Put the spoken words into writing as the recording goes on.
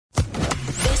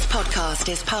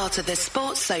podcast is part of the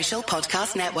Sports Social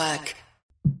Podcast Network.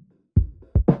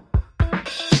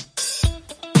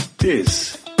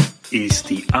 This is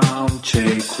the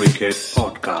Armchair Cricket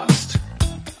Podcast.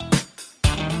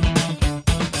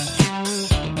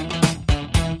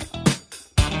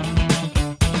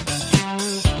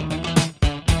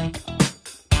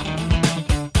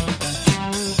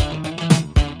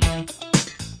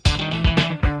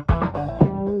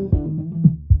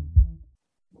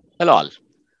 Hello all.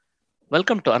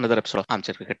 Welcome to another episode of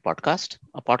Armchair Cricket Podcast,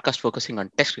 a podcast focusing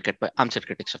on Test cricket by armchair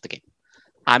critics of the game.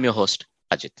 I'm your host,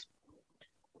 Ajit.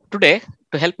 Today,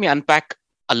 to help me unpack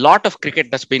a lot of cricket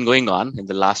that's been going on in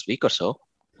the last week or so,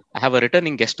 I have a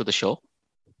returning guest to the show.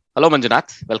 Hello,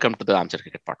 Manjunath. Welcome to the Armchair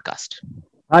Cricket Podcast.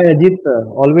 Hi, Ajit.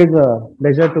 Always a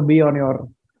pleasure to be on your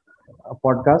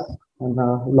podcast, and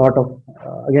a lot of,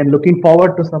 again, looking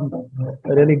forward to some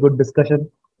really good discussion.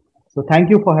 So thank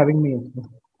you for having me.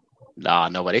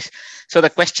 No worries. So the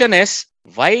question is,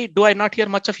 why do I not hear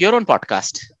much of your own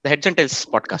podcast, the Heads and Tails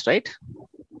podcast, right?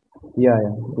 Yeah.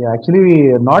 Actually, we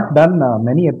have not done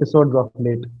many episodes of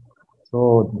late.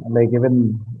 So,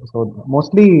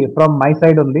 mostly from my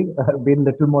side only. I've been a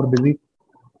little more busy.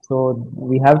 So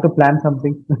we have to plan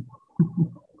something.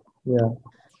 Yeah.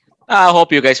 I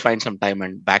hope you guys find some time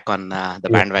and back on the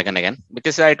bandwagon again,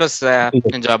 because it was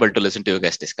enjoyable to listen to you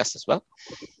guys discuss as well.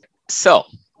 So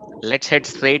let's head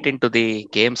straight into the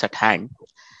games at hand.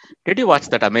 Did you watch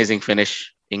that amazing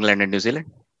finish, England and New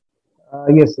Zealand?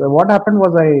 Yes. What happened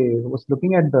was I was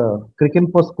looking at the Cricket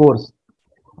for scores,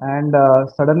 and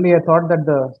suddenly I thought that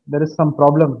there is some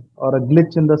problem or a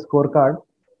glitch in the scorecard,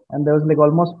 and there was like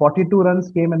almost 42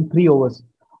 runs came in 3 overs.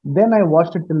 Then I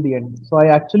watched it till the end. So I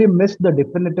actually missed the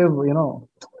definitive,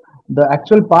 the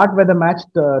actual part where the match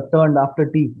turned after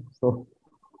tea. So.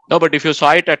 No, but if you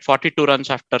saw it at 42 runs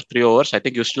after 3 overs, I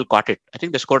think you still caught it. I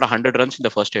think they scored 100 runs in the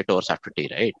first 8 overs after tea,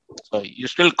 right? So you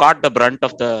still caught the brunt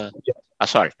of the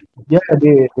assault. Yeah,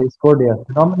 they scored,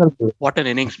 phenomenal. What an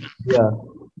innings, man. Yeah,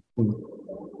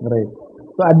 right.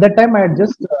 So at that time, I had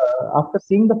just, after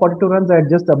seeing the 42 runs, I had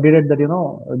just updated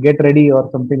that, get ready or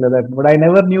something like that. But I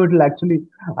never knew it will actually,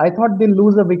 I thought they'll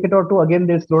lose a wicket or two. Again,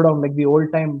 they'll slow down like the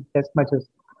old time test matches.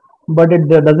 But it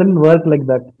doesn't work like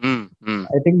that.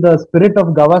 I think the spirit of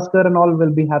Gavaskar and all will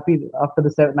be happy after the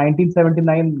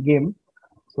 1979 game.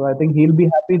 So I think he'll be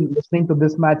happy listening to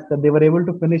this match that they were able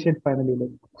to finish it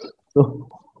finally. So,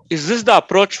 is this the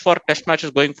approach for test matches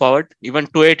going forward? Even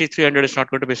 280, 300 is not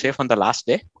going to be safe on the last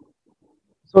day?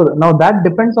 So now that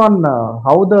depends on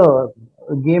how the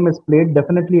game is played.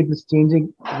 Definitely it is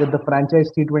changing with the franchise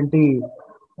T20.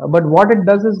 But what it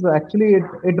does is actually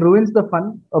it ruins the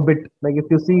fun a bit. Like if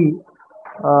you see,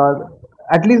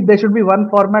 at least there should be one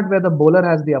format where the bowler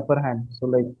has the upper hand. So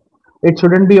like it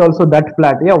shouldn't be also that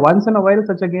flat. Yeah, once in a while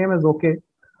such a game is okay.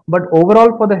 But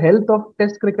overall for the health of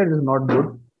test cricket is not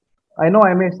good. I know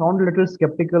I may sound a little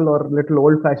skeptical or a little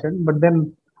old fashioned, but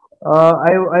then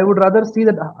I would rather see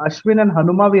that Ashwin and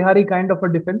Hanuma Vihari kind of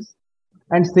a defense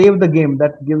and save the game.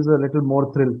 That gives a little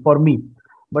more thrill for me.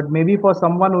 But maybe for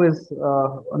someone who is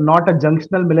not a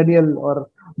junctional millennial or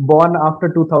born after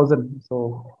 2000,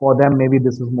 so for them maybe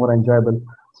this is more enjoyable.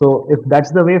 So if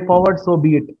that's the way forward, so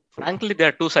be it. Frankly, there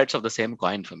are two sides of the same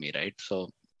coin for me, right? So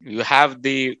you have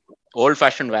the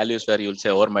old-fashioned values where you'll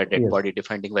say over my dead body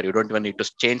defending, where you don't even need to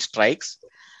change strikes.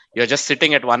 You're just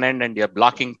sitting at one end and you're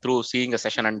blocking through, seeing a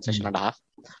session and a half.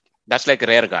 That's like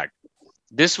rear guard.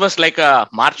 This was like a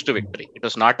march to victory. It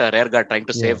was not a rear guard trying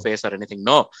to save face or anything.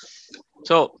 No.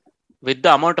 So with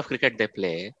the amount of cricket they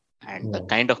play and the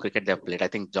kind of cricket they've played, I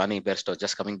think Johnny Bairstow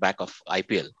just coming back of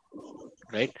IPL,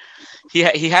 right?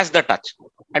 He has the touch.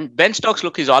 And Ben Stokes,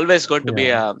 look, he's always going to be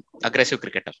a aggressive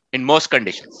cricketer in most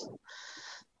conditions.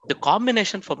 The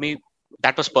combination for me,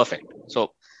 that was perfect.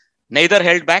 So neither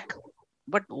held back,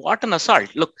 but what an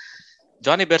assault. Look,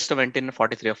 Johnny Bairstow went in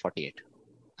 43 or 48.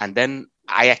 And then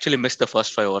I actually missed the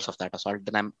first 5 overs of that assault.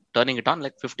 Then I'm turning it on,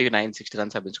 like 59, 60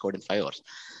 runs have been scored in 5 overs.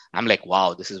 I'm like,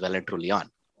 wow, this is well and truly on.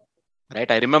 Right?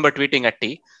 I remember tweeting at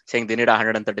T saying they need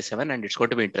 137 and it's going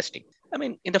to be interesting. I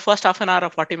mean, in the first half an hour or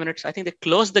 40 minutes, I think they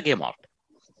closed the game out.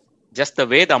 Just the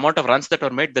way, the amount of runs that were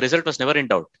made, the result was never in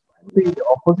doubt. The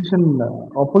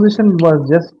opposition was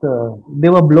just, they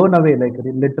were blown away. Like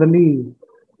literally,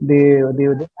 they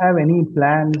didn't have any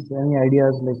plans, any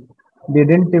ideas. Like they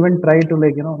didn't even try to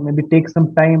maybe take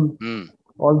some time.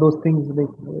 All those things,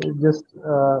 just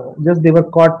they were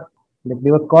caught. Like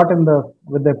they were caught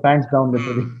with their pants down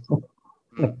literally. So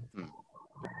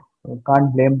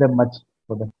can't blame them much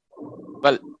for that.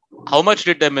 Well, how much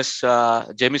did they miss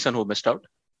Jamieson, who missed out?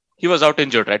 He was out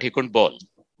injured, right? He couldn't bowl.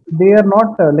 They are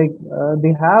not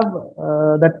they have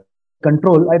that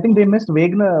control. I think they missed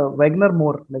Wagner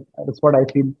more. Like that's what I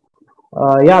feel.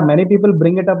 Yeah, many people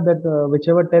bring it up that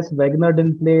whichever test Wagner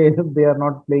didn't play, they are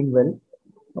not playing well.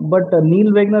 But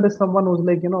Neil Wagner is someone who's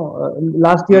like,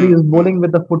 last year he was Mm-hmm. bowling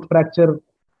with a foot fracture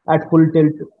at full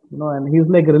tilt, and he's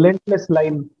like relentless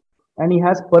line. And he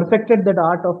has perfected that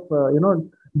art of,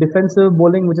 defensive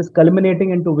bowling, which is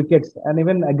culminating into wickets and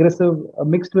even aggressive,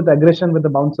 mixed with aggression with the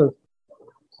bouncers.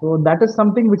 So that is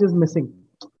something which is missing.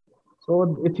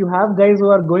 So if you have guys who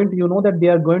are going to, that they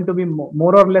are going to be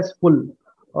more or less full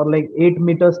or like 8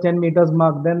 meters, 10 meters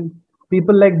mark, then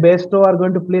people like Besto are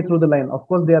going to play through the line. Of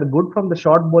course, they are good from the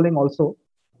short bowling also.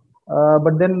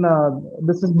 But then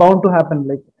this is bound to happen.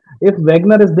 Like if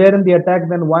Wagner is there in the attack,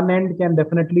 then one end can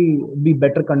definitely be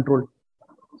better controlled.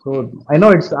 So I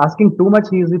know it's asking too much.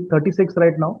 He is with 36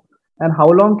 right now, and how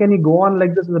long can he go on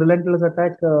like this with relentless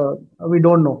attack? We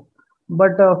don't know.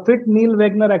 But fit Neil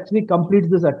Wagner actually completes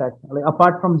this attack, like,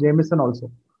 apart from Jamieson also.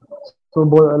 So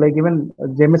like even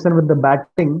Jamieson with the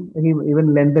batting, he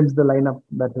even lengthens the lineup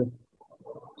that way.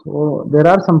 So there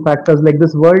are some factors like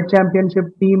this World Championship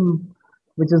team,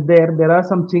 which is there. There are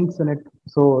some chinks in it.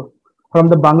 So from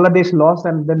the Bangladesh loss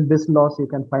and then this loss, you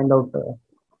can find out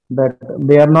that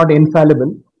they are not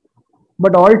infallible.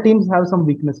 But all teams have some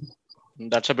weaknesses.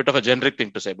 That's a bit of a generic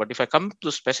thing to say. But if I come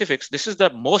to specifics, this is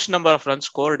the most number of runs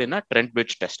scored in a Trent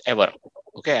Bridge test ever.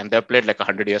 Okay. And they've played like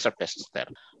 100 years of tests there.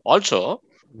 Also,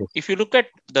 if you look at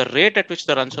the rate at which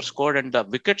the runs are scored and the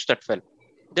wickets that fell,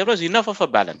 there was enough of a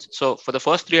balance. So for the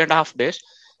first 3.5 days,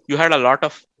 you had a lot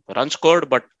of runs scored,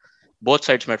 but both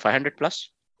sides made 500 plus.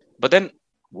 But then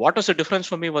what was the difference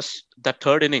for me was the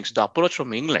third innings, the approach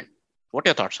from England. What are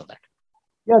your thoughts on that?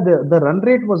 Yeah, the run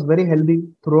rate was very healthy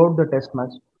throughout the test match.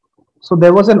 So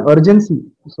there was an urgency.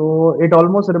 So it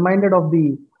almost reminded of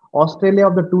the Australia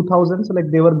of the 2000s. Like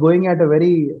they were going at a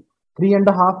very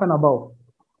 3.5 and above.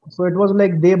 So it was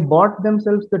like they bought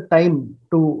themselves the time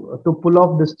to pull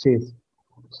off this chase.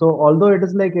 So although it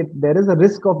is like there is a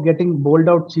risk of getting bowled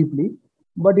out cheaply,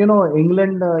 but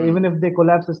England, even if they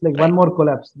collapse, it's like one Right. more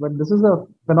collapse. But this is a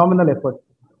phenomenal effort.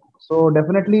 So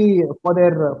definitely for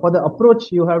the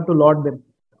approach, you have to laud them.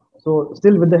 So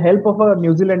still with the help of a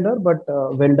New Zealander, but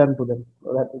well done to them.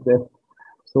 So that is there.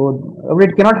 So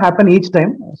it cannot happen each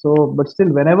time. So but still,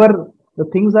 whenever the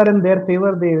things are in their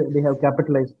favor, they have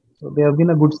capitalized. So they have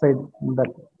been a good side in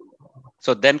that.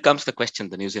 So then comes the question,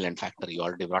 the New Zealand factor. You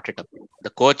already brought it up.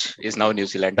 The coach is now a New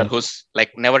Zealander who's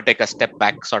like never take a step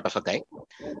back sort of a guy.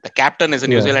 The captain is a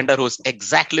New Yeah, Zealander who's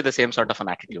exactly the same sort of an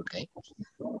attitude guy.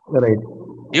 right.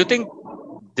 Do you think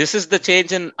this is the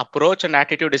change in approach and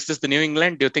attitude? Is this the New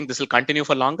England? Do you think this will continue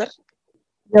for longer?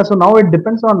 Yeah, so now it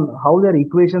depends on how their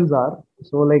equations are.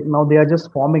 So like now they are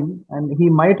just forming, and he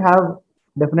might have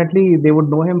definitely they would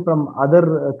know him from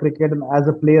other cricket and as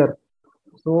a player.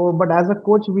 So, but as a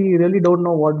coach, we really don't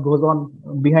know what goes on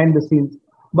behind the scenes.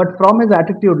 But from his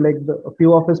attitude, like a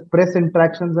few of his press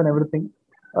interactions and everything,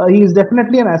 he is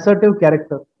definitely an assertive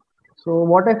character. So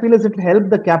what I feel is it will help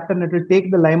the captain. It will take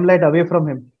the limelight away from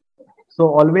him. So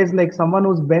always like someone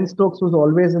who's Ben Stokes, who's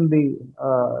always in the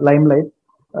limelight.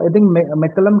 I think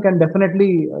McCullum can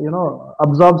definitely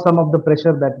absorb some of the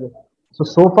pressure that way.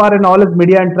 So far in all his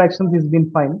media interactions, he's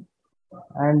been fine.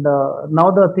 And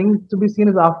now the thing to be seen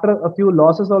is after a few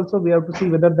losses also we have to see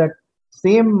whether that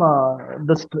same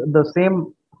the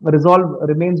same resolve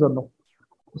remains or no.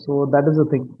 So that is the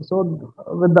thing. So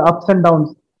with the ups and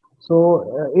downs.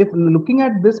 So if looking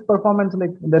at this performance,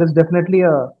 like there is definitely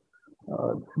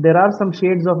there are some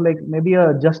shades of like maybe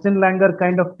a Justin Langer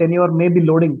kind of tenure may be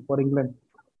loading for England.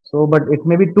 So, but it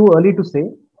may be too early to say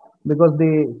because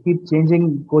they keep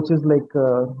changing coaches. Like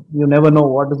you never know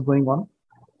what is going on.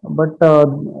 But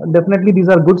definitely these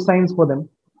are good signs for them.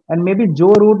 And maybe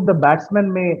Joe Root, the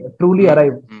batsman, may truly Hmm,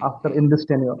 arrive hmm, after hmm. in this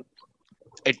tenure.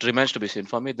 It remains to be seen.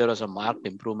 For me, there was a marked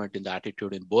improvement in the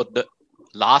attitude in both the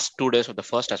last 2 days of the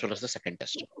first as well as the second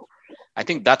test. I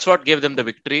think that's what gave them the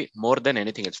victory more than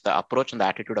anything. It's the approach and the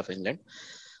attitude of England.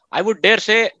 I would dare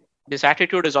say this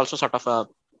attitude is also sort of a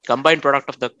combined product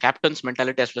of the captain's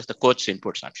mentality as well as the coach's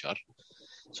inputs, I'm sure.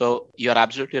 So you're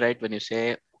absolutely right when you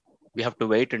say we have to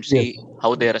wait and Yes. see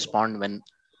how they respond when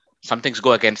some things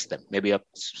go against them. Maybe a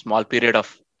small period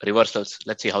of reversals.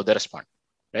 Let's see how they respond.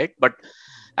 Right. But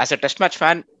as a test match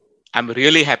fan, I'm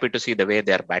really happy to see the way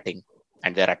they're batting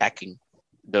and they're attacking.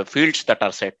 The fields that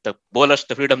are set, the bowlers,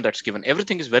 the freedom that's given,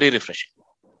 everything is very refreshing.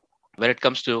 When it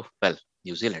comes to, well,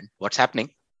 New Zealand, what's happening?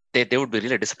 They would be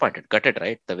really disappointed, gutted,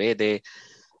 right? The way they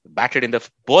batted in the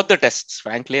both the tests,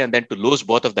 frankly, and then to lose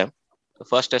both of them. The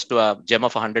first test to a gem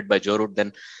of 100 by Joe Root,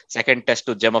 then second test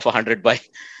to gem of 100 by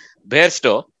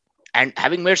Bairstow. and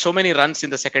having made so many runs in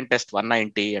the second test,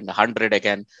 190 and 100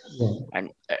 again, Yeah.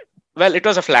 and well, it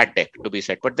was a flat deck to be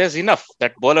said, but there's enough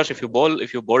that bowlers, if you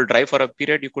bowl dry for a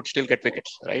period, you could still get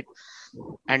wickets, right?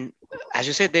 And as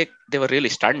you say, they were really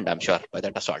stunned, I'm sure, by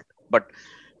that assault. But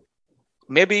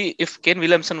maybe if Kane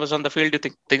Williamson was on the field, you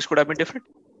think things could have been different?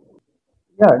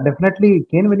 Yeah, definitely.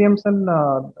 Kane Williamson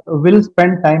will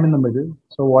spend time in the middle.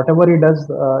 So whatever he does,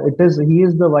 he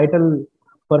is the vital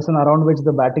person around which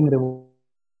the batting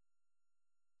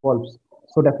revolves.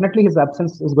 So definitely his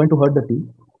absence is going to hurt the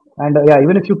team. And yeah,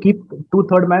 even if you keep two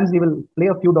third mans, he will play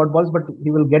a few dot balls, but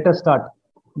he will get a start.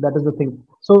 That is the thing.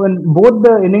 So in both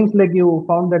the innings, like you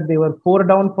found that they were 4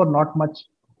 down for not much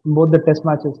in both the test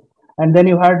matches, and then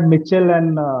you had Mitchell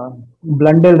and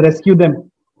Blundell rescue them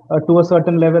to a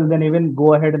certain level, then even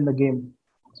go ahead in the game.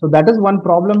 So that is one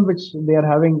problem which they are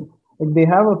having. Like they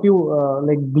have a few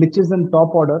like glitches in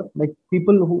top order, like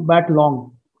people who bat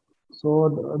long.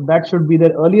 So that should be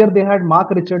there. Earlier they had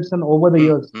Mark Richardson over the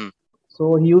years. Hmm.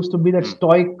 So he used to be that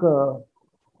stoic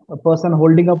person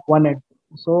holding up one end.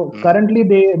 So currently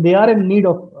they are in need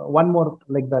of one more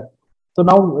like that. So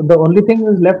now the only thing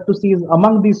is left to see is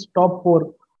among these top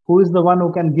four, who is the one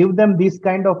who can give them these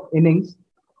kind of innings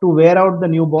to wear out the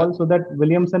new ball so that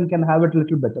Williamson can have it a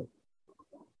little better.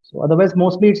 So otherwise,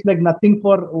 mostly it's like nothing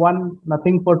for one,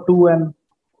 nothing for two, and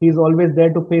he's always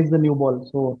there to face the new ball.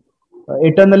 So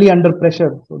eternally under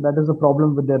pressure. So that is the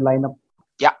problem with their lineup.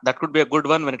 Yeah, that could be a good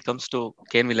one when it comes to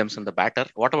Kane Williamson, the batter.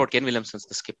 What about Kane Williamson,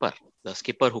 the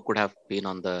skipper who could have been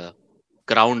on the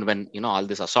ground when all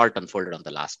this assault unfolded on the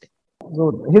last day?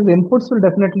 So his inputs will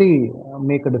definitely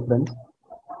make a difference.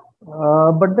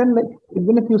 But then, like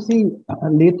even if you see,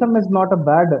 Latham is not a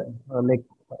bad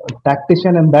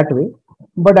tactician in that way.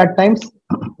 But at times,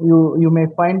 you may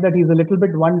find that he's a little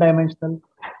bit one-dimensional.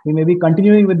 He may be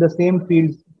continuing with the same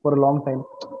fields for a long time.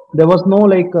 There was no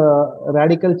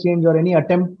radical change or any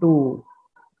attempt to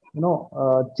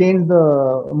change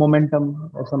the momentum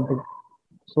or something.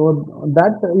 So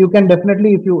that you can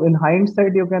definitely, if you in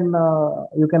hindsight, you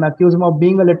can accuse him of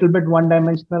being a little bit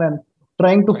one-dimensional and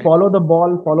trying to follow the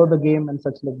ball, follow the game, and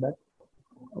such like that.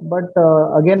 But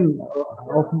again,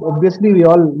 obviously, we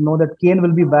all know that Kane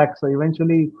will be back. So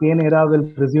eventually, Kane era will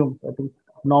resume. I think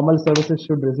normal services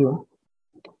should resume.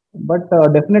 But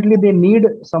definitely, they need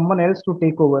someone else to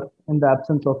take over in the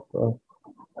absence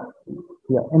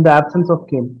of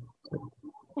Kane.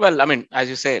 Well, I mean, as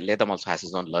you say, Latham also has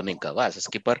his own learning curve as a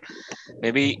skipper.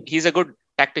 Maybe he's a good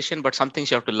tactician, but some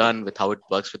things you have to learn with how it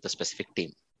works with the specific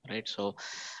team, right? So,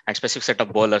 and specific set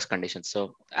of bowlers conditions.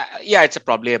 So, yeah, it's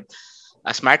probably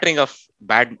a smattering of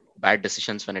bad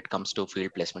decisions when it comes to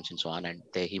field placements and so on. And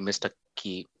he missed a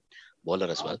key bowler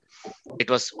as well. It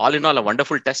was all in all a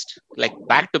wonderful test, like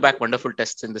back-to-back wonderful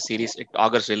tests in the series. It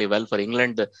augurs really well for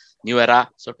England, the new era,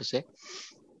 so to say.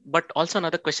 But also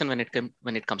another question when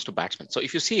it comes to batsmen. So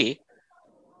if you see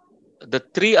the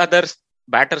three other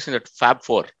batters in the Fab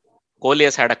Four, Kohli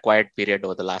has had a quiet period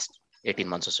over the last 18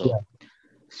 months or so. Yeah.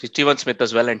 Steven Smith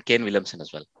as well and Kane Williamson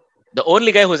as well. The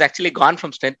only guy who's actually gone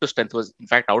from strength to strength was, in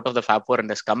fact, out of the Fab Four and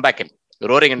has come back in,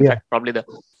 roaring. In fact, probably the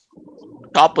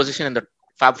top position in the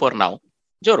Fab Four now,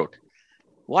 Joe Root.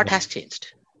 What has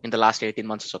changed in the last 18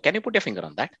 months or so? Can you put your finger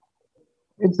on that?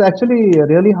 It's actually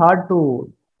really hard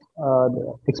to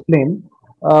explain.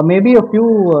 Maybe a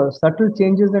few subtle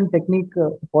changes in technique,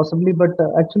 possibly, but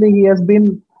actually he has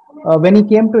been. When he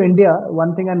came to India,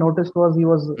 one thing I noticed was he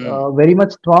was very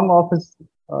much strong off his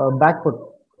back foot,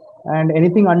 and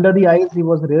anything under the eyes, he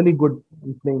was really good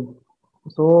in playing.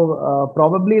 So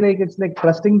probably it's like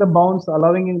trusting the bounce,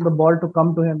 allowing the ball to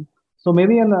come to him. So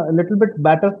maybe in a little bit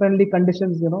batter-friendly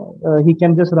conditions, he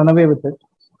can just run away with it.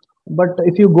 But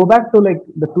if you go back to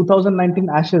the 2019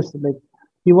 Ashes,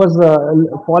 he was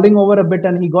falling over a bit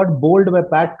and he got bowled by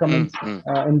Pat Cummins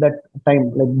in that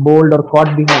time, bowled or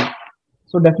caught behind.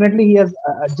 So definitely he has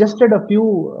adjusted a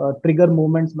few trigger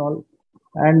movements and all.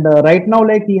 And right now,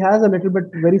 he has a little bit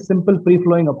very simple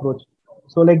free-flowing approach.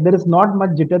 So there is not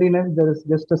much jitteriness. There is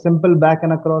just a simple back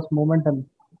and across movement and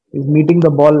he's meeting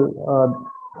the ball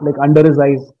under his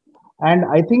eyes. And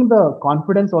I think the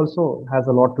confidence also has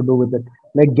a lot to do with it.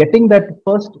 Getting that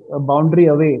first boundary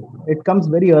away, it comes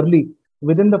very early.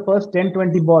 Within the first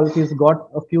 10-20 balls, he's got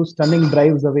a few stunning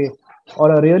drives away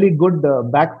or a really good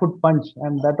back foot punch.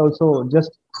 And that also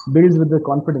just builds with the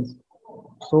confidence.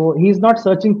 So he's not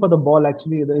searching for the ball,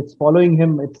 actually. It's following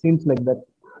him. It seems like that.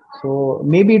 So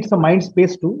maybe it's a mind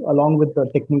space too, along with the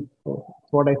technique. So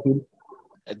that's what I feel.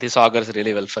 This augurs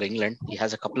really well for England. He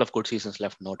has a couple of good seasons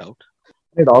left, no doubt.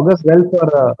 It augurs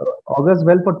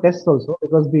well for tests also,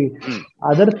 because the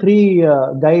other three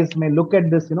guys may look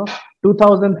at this,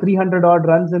 2,300 odd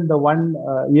runs in the one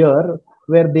year,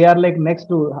 where they are like next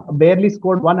to barely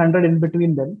scored 100 in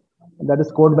between them. That is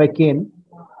scored by Kane.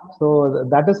 So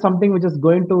that is something which is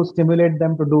going to stimulate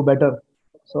them to do better.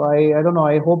 So I don't know.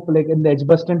 I hope like in the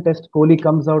Edgbaston test, Kohli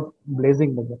comes out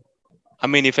blazing with it. I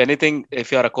mean, if anything,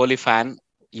 if you're a Kohli fan,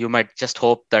 you might just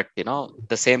hope that,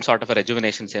 the same sort of a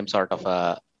rejuvenation, same sort of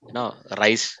a,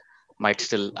 rise might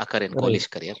still occur in Kohli's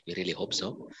career. We really hope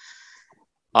so.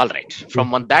 All right.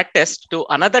 From that test to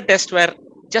another test where,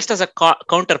 just as a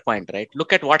counterpoint, right?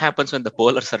 Look at what happens when the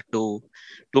bowlers are too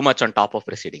much on top of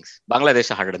proceedings. Bangladesh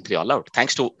 103 all out.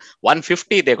 Thanks to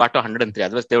 150, they got to 103.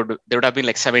 Otherwise, they would have been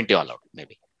like 70 all out,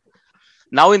 maybe.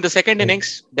 Now in the second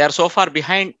innings, they are so far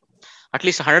behind. At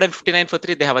least 159 for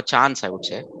 3, they have a chance, I would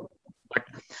say. But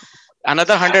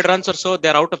another 100 runs or so,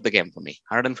 they're out of the game for me.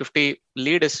 150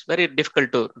 lead is very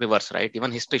difficult to reverse, right?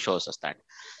 Even history shows us that.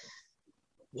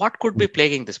 What could be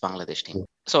plaguing this Bangladesh team?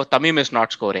 So Tamim is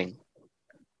not scoring.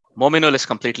 Mominul is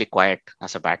completely quiet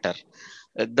as a batter.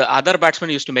 The other batsmen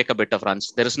used to make a bit of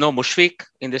runs. There is no Mushfiq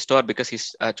in this tour because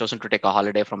he's chosen to take a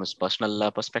holiday from his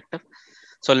personal perspective.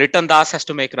 So Liton Das has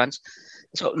to make runs.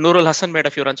 So Nurul Hassan made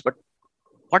a few runs. But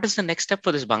what is the next step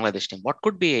for this Bangladesh team? What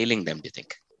could be ailing them, do you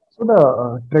think? So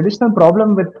the traditional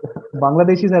problem with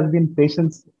Bangladeshis has been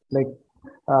patience. Like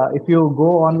if you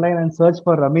go online and search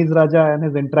for Ramiz Raja and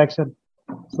his interaction,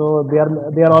 so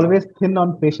they are always thin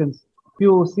on patience. If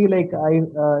you see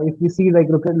if we see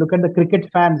look at the cricket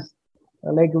fans,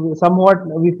 somewhat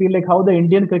we feel like how the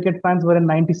Indian cricket fans were in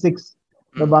 '96.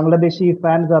 The Bangladeshi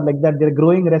fans are like that. They're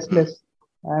growing restless,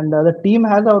 and the team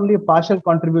has only a partial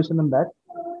contribution in that.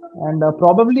 And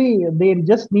probably they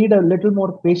just need a little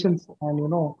more patience.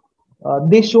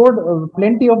 And they showed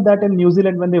plenty of that in New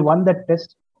Zealand when they won that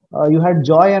test. You had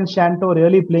Joy and Shanto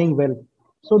really playing well.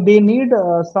 So they need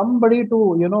somebody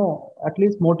to at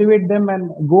least motivate them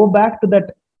and go back to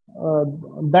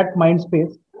that mind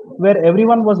space where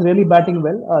everyone was really batting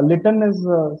well. Litton is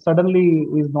suddenly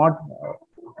is not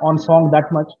on song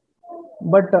that much,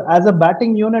 but as a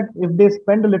batting unit, if they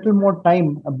spend a little more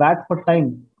time, a bat for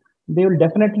time, they will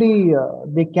definitely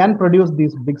they can produce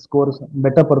these big scores,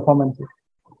 better performances.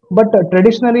 But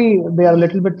traditionally, they are a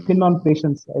little bit thin on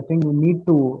patience. I think we need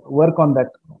to work on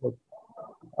that.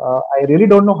 I really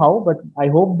don't know how, but I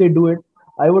hope they do it.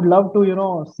 I would love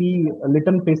to, see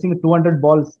Litton facing 200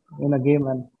 balls in a game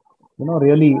and,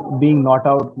 really being not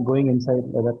out, going inside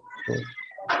like that. So,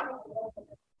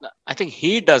 I think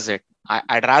he does it.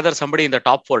 I'd rather somebody in the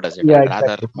top 4 does it. yeah, I'd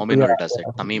rather exactly. Mominul does it.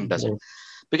 Tamim does it.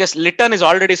 Because Litton is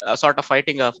already sort of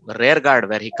fighting a rear guard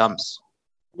where he comes.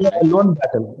 Yeah, lone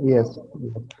battle. Yes.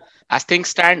 As things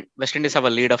stand, West Indies have a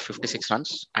lead of 56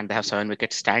 runs and they have 7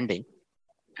 wickets standing.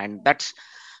 And that's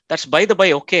by the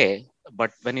by okay.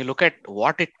 But when you look at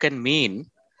what it can mean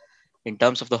in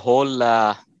terms of the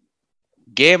whole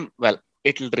game, well,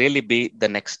 it'll really be the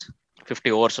next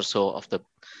 50 overs or so of the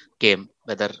game,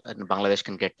 whether Bangladesh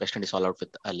can get West Indies all out with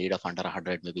a lead of under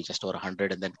 100, maybe just over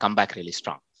 100, and then come back really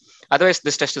strong. Otherwise,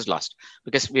 this test is lost,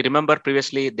 because we remember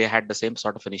previously they had the same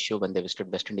sort of an issue when they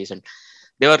visited West Indies, and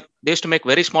they used to make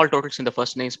very small totals in the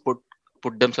first innings,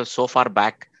 put themselves so far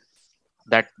back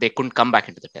that they couldn't come back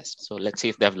into the test. So let's see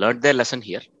if they have learned their lesson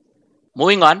here.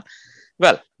 Moving on,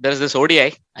 well, there's this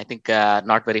ODI, I think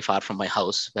not very far from my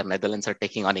house, where Netherlands are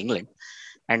taking on England.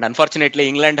 And unfortunately,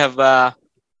 England have,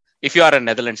 if you are a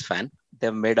Netherlands fan,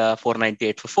 they've made a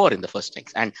 498 for 4 in the first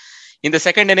innings. And in the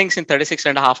second innings, in 36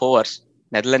 and a half overs,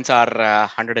 Netherlands are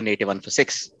 181 for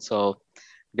 6. So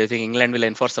do you think England will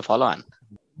enforce the follow-on?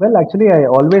 Well, actually, I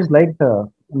always liked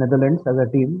Netherlands as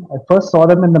a team. I first saw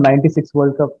them in the '96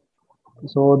 World Cup.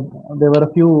 So there were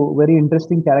a few very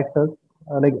interesting characters.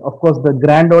 Of course, the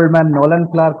grand old man Nolan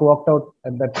Clark walked out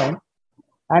at that time.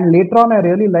 And later on, I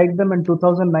really liked them in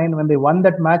 2009 when they won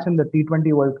that match in the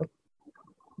T20 World Cup.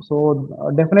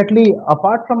 So definitely,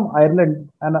 apart from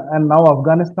Ireland and now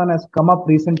Afghanistan has come up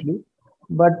recently,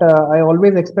 but I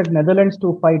always expect Netherlands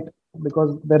to fight,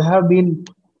 because there have been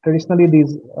traditionally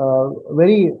these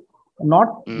very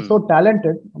not so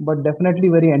talented, but definitely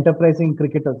very enterprising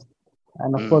cricketers.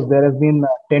 And of course, there has been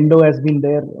Tendo has been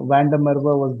there, Van der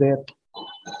Merwe was there.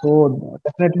 So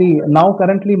definitely now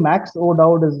currently Max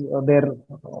O'Dowd is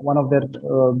one of their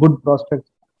good prospects.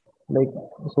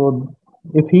 So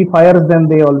if he fires them,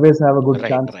 they always have a good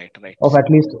chance of at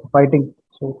least fighting.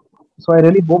 So I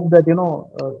really hope that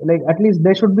at least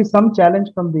there should be some challenge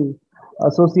from the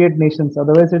associate nations.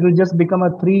 Otherwise, it will just become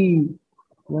a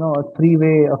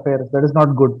three-way affair. That is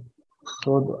not good.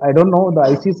 So I don't know. The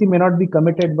ICC may not be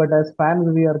committed, but as fans,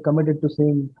 we are committed to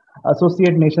seeing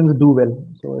associate nations do well.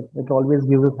 So it always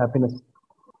gives us happiness.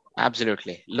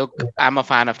 Absolutely. Look, I'm a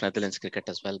fan of Netherlands cricket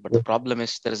as well, but the problem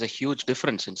is there is a huge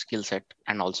difference in skill set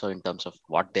and also in terms of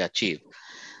what they achieve.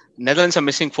 Netherlands are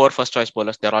missing four first choice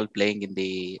bowlers. They're all playing in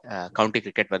the county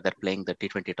cricket where they're playing the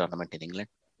T20 tournament in England.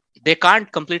 They can't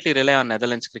completely rely on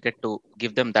Netherlands cricket to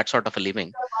give them that sort of a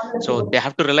living. So they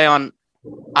have to rely on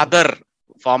other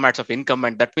formats of income,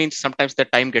 and that means sometimes the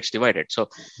time gets divided. So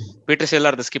Peter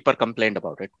Siller, the skipper, complained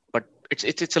about it, but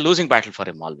it's a losing battle for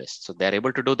him always. So they're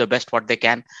able to do the best what they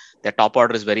can. Their top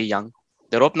order is very young.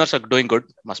 Their openers are doing good,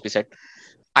 must be said.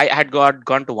 I had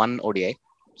gone to one ODI,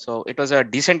 so it was a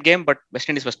decent game, but West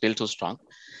Indies was still too strong.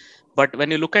 But when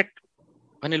you look at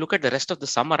the rest of the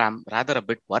summer, I'm rather a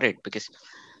bit worried because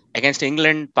against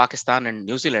England, Pakistan, and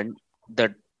New Zealand,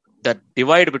 the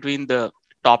divide between the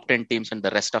top 10 teams and the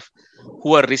rest of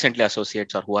who are recently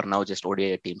associates or who are now just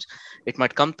ODI teams, it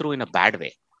might come through in a bad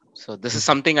way. So this is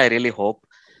something I really hope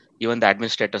even the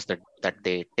administrators that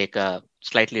they take a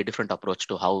slightly different approach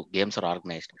to how games are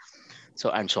organized.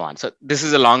 So and so on. So this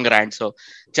is a long rant. So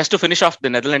just to finish off the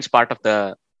Netherlands part of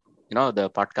the the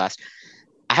podcast,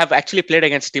 I have actually played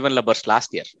against Steven Laburst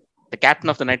last year, the captain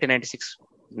of the 1996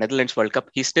 Netherlands World Cup.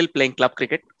 He's still playing club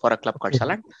cricket for a club called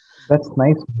Saland. That's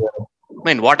nice. I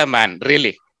mean, what a man,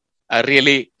 really. A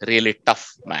really, really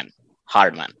tough man.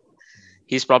 Hard man.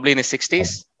 He's probably in his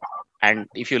 60s. And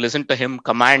if you listen to him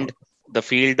command the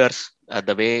fielders,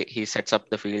 the way he sets up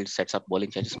the field, sets up bowling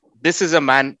changes, this is a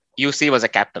man you see was a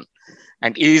captain.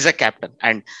 And he is a captain.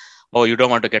 And, you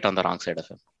don't want to get on the wrong side of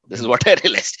him. This is what I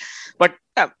realized. But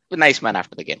a nice man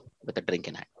after the game with a drink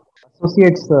in hand.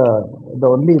 Associates, the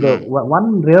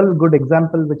one real good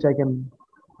example which I can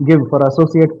give for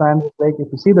associate fans, like if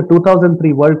you see the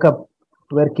 2003 World Cup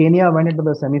where Kenya went into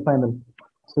the semi-final.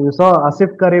 So you saw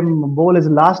Asif Karim bowl his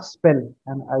last spell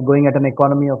and going at an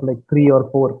economy of like 3 or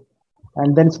 4,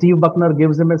 and then Steve Buckner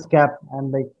gives him his cap,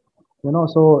 and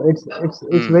so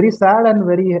it's very sad and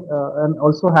very and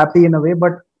also happy in a way,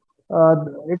 but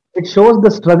it shows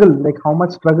the struggle, like how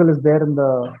much struggle is there in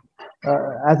the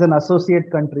as an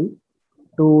associate country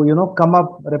to come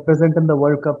up represent in the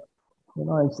World Cup.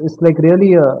 It's like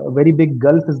really a very big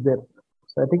gulf is there.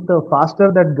 So I think the faster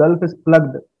that gulf is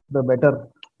plugged, the better,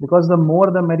 because the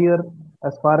more the merrier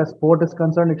as far as sport is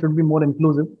concerned. It should be more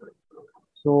inclusive.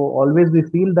 So always we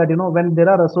feel that when there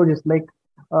are associates, like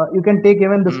you can take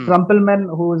even this Trumpelman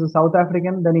who is a South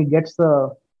African, then he gets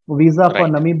a visa for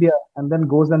Namibia and then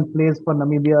goes and plays for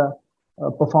Namibia,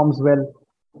 performs well.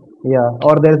 Yeah,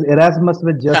 or there's Erasmus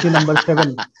with jersey number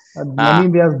 7,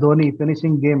 Namibia's Dhoni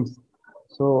finishing games.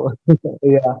 So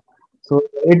yeah, so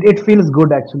it feels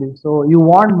good actually. So you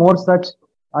want more such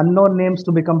unknown names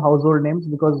to become household names,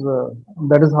 because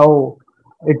that is how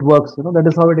it works. That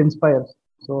is how it inspires.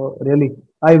 So really,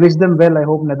 I wish them well. I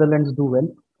hope Netherlands do well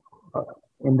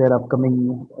in their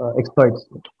upcoming exploits.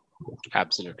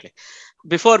 Absolutely.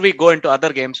 Before we go into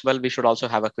other games, we should also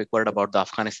have a quick word about the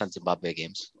Afghanistan-Zimbabwe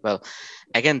games. Well,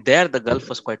 again, there the gulf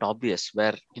was quite obvious,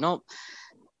 where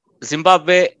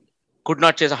Zimbabwe could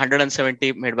not chase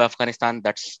 170 made by Afghanistan.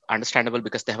 That's understandable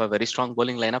because they have a very strong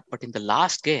bowling lineup. But in the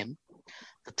last game,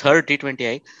 the third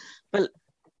T20I,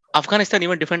 Afghanistan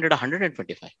even defended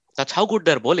 125. That's how good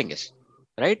their bowling is,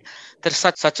 right? There's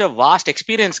such a vast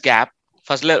experience gap.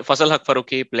 Fazal Haq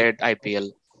Farooqi played IPL.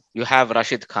 You have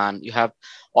Rashid Khan. You have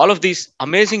all of these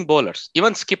amazing bowlers.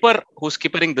 Even skipper who's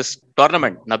skippering this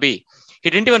tournament, Nabi, he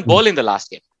didn't even bowl in the last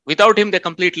game. Without him, they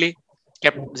completely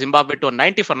kept Zimbabwe to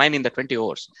 90 for 9 in the 20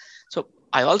 overs. So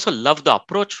I also love the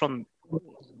approach from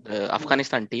the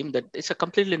Afghanistan team, that it's a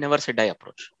completely never say die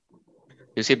approach.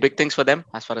 You see big things for them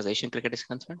as far as Asian cricket is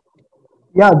concerned?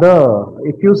 Yeah,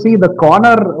 if you see, the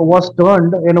corner was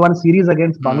turned in one series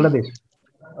against Bangladesh,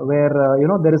 where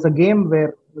there is a game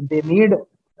where they need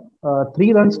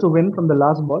 3 runs to win from the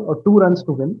last ball, or 2 runs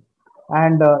to win,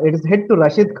 and it is hit to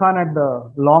Rashid Khan at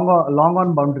the long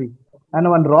on boundary, and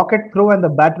one rocket throw and the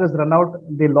batters run out.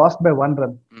 They lost by 1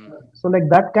 run. So like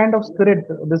that kind of spirit,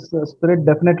 this spirit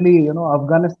definitely,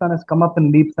 Afghanistan has come up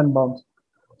in leaps and bounds.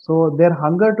 So their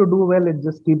hunger to do well, it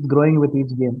just keeps growing with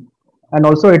each game. And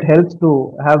also it helps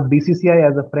to have BCCI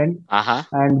as a friend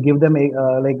and give them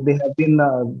like they have been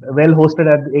well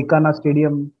hosted at Ekana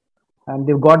Stadium, and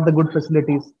they've got the good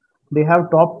facilities. They have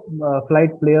top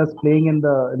flight players playing in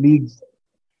the leagues.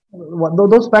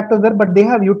 Those factors there, but they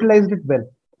have utilized it well.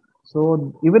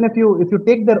 So even if you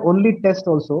take their only test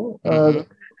also,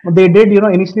 they did,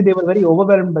 initially they were very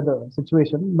overwhelmed by the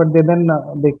situation, but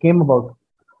they came about.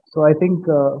 So I think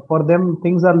for them,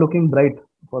 things are looking bright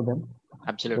for them.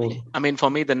 Absolutely. So I mean, for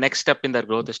me, the next step in their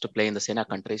growth is to play in the SENA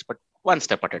countries, but one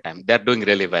step at a time. They're doing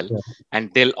really well, yeah.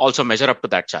 and they'll also measure up to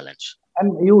that challenge.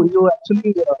 And you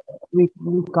actually we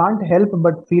can't help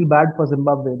but feel bad for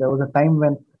Zimbabwe. There was a time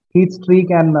when Heat Streak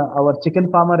and our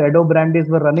chicken farmer Edo Brandes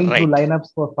were running through Right.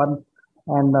 lineups for fun,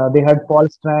 and they had Paul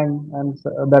Strang and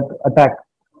that attack.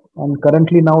 And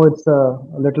currently now it's a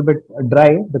little bit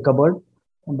dry, the cupboard.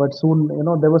 But soon,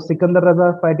 there was Sikandar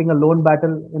Raza fighting a lone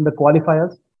battle in the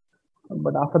qualifiers.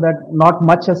 But after that, not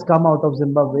much has come out of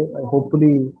Zimbabwe.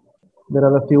 Hopefully, there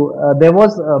are a few. There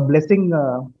was Blessing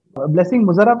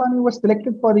Muzarabani was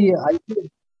selected for the IPL.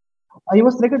 He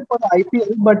was selected for the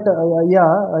IPL, but yeah,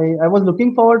 I was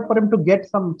looking forward for him to get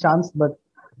some chance, but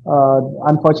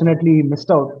unfortunately, he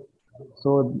missed out.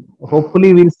 So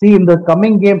hopefully, we'll see in the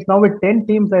coming games. Now with 10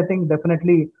 teams, I think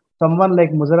definitely someone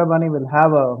like Muzarabani will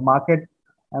have a market,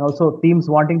 and also teams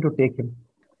wanting to take him.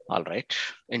 All right.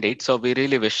 Indeed. So we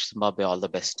really wish Zimbabwe all the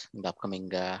best in the upcoming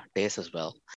days as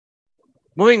well.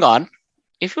 Moving on,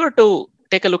 if you were to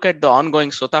take a look at the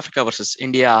ongoing South Africa versus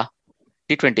India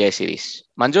T20I series,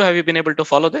 Manju, have you been able to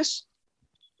follow this?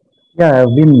 Yeah,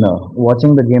 I've been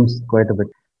watching the games quite a bit.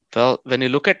 Well, when you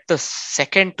look at the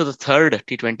second to the third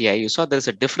T20I, you saw there's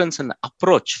a difference in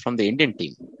approach from the Indian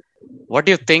team. What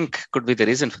do you think could be the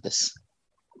reason for this?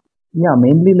 Yeah,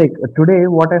 mainly like today,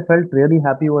 what I felt really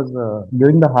happy was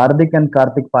during the Hardik and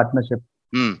Karthik partnership.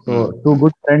 So two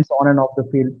good friends on and off the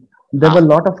field. There were a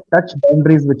lot of touch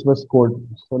boundaries which were scored.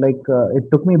 So like it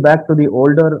took me back to the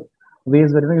older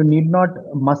ways where you need not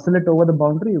muscle it over the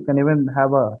boundary. You can even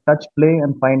have a touch play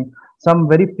and find some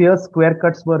very fierce square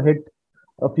cuts were hit,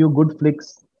 a few good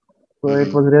flicks. So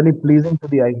it was really pleasing to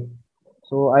the eye.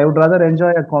 So I would rather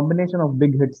enjoy a combination of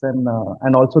big hits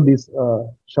and also these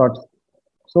shots.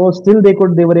 So still they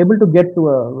were able to get to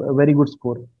a very good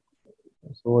score.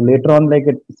 So later on, like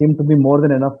it seemed to be more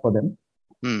than enough for them.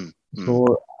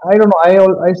 So I don't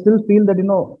know. I still feel that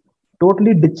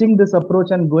totally ditching this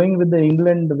approach and going with the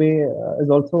England way is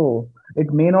also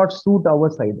it may not suit our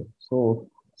side. So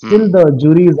still the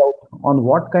jury is out on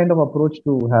what kind of approach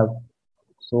to have.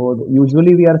 So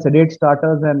usually we are sedate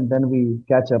starters and then we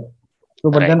catch up.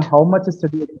 So but then Right. how much is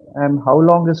sedate and how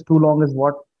long is too long is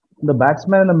what the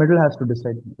batsman in the middle has to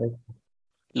decide. Right?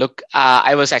 Look,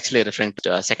 I was actually referring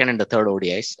to second and the third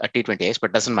ODIs, T20Is,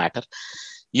 but doesn't matter.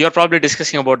 You're probably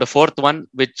discussing about the fourth one,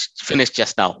 which finished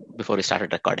just now before we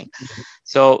started recording.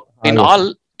 So in Yes.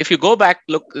 all, if you go back,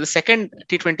 look, the second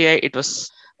T20I, it was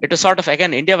sort of,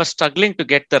 again, India was struggling to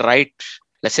get the right,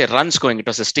 let's say, runs going. It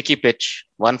was a sticky pitch.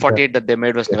 148 that they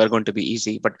made was never going to be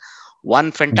easy, but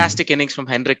one fantastic innings from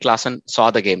Henrik Klassen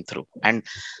saw the game through. And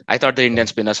I thought the Indian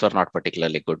spinners were not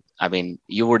particularly good. I mean,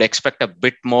 you would expect a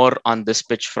bit more on this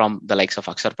pitch from the likes of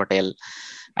Akshar Patel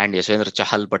and Yuzvendra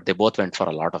Chahal, but they both went for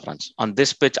a lot of runs. On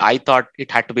this pitch, I thought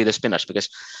it had to be the spinners because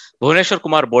Bhuvneshwar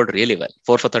Kumar bowled really well.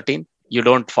 4 for 13. You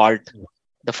don't fault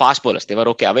the fast bowlers. They were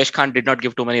okay. Avesh Khan did not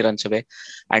give too many runs away.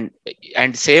 And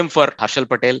same for Harshal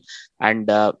Patel. And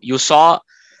you saw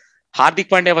Hardik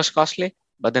Pandya was costly,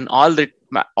 but then all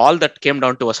that came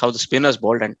down to was how the spinners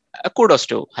bowled, and kudos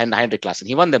to Henrik Klassen.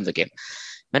 He won them the game.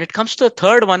 When it comes to the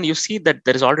third one, you see that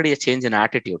there is already a change in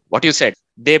attitude. What you said,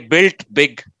 they built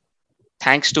big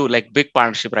thanks to like big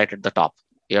partnership right at the top.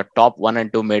 Your top 1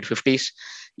 and 2 made 50s,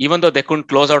 even though they couldn't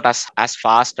close out as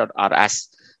fast or as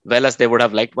well as they would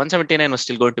have liked. 179 was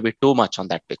still going to be too much on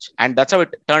that pitch, and that's how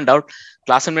it turned out.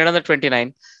 Klassen made another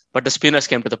 29, but the spinners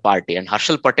came to the party, and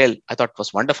Harshal Patel I thought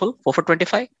was wonderful, 4 for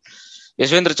 25.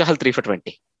 Yuzvendra Chahal 3 for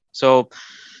 20. So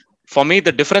for me,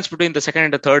 the difference between the second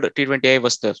and the third T20I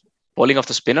was the bowling of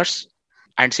the spinners.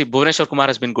 And see, Bhuvneshwar Kumar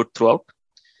has been good throughout.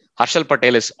 Harshal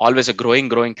Patel is always a growing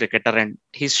cricketer, and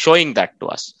he's showing that to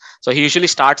us. So he usually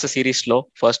starts the series slow.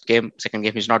 First game, second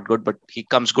game, he's not good, but he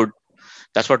comes good.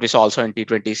 That's what we saw also in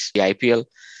T20s, the IPL,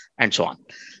 and so on.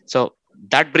 So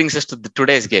that brings us to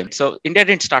today's game. So India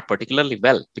didn't start particularly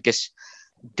well because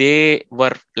they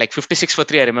were like 56 for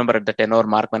 3. I remember at the 10-over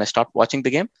mark when I stopped watching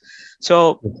the game.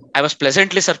 So I was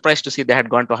pleasantly surprised to see they had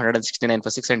gone to 169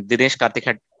 for 6 and Dinesh Karthik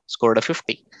had scored a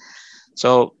 50.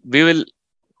 So we will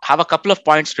have a couple of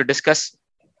points to discuss.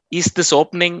 Is this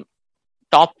opening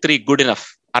top 3 good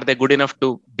enough? Are they good enough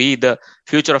to be the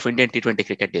future of Indian T20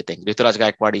 cricket, do you think? Rituraj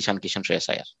Gaikwad, Ishan Kishan, Shreyas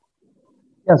Iyer.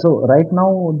 Yeah, so right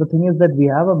now the thing is that we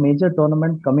have a major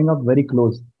tournament coming up very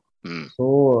close.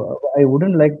 So I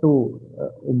wouldn't like to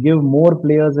give more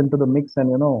players into the mix and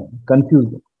confuse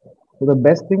them. So the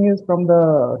best thing is from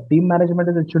the team management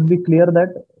is it should be clear that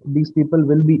these people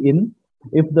will be in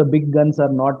if the big guns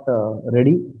are not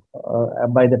ready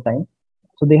by the time.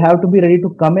 So they have to be ready to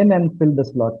come in and fill the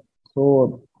slot.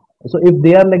 So So if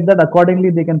they are like that,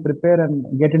 accordingly they can prepare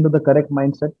and get into the correct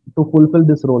mindset to fulfill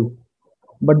this role.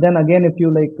 But then again, if you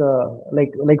like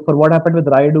for what happened with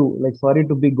Raidu, like sorry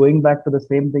to be going back to the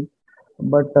same thing,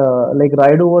 but like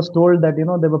Raidu was told that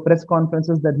there were press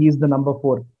conferences that he is the number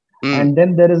four, Mm, and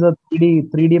then there is a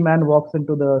 3D man walks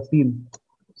into the scene,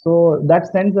 so that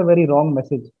sends a very wrong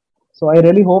message. So I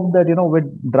really hope that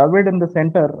with Dravid in the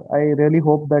center, I really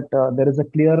hope that there is a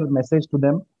clear message to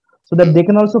them, so that mm, they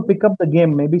can also pick up the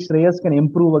game. Maybe Shreyas can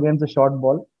improve against the short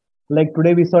ball. Like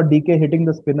today, we saw DK hitting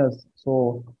the spinners.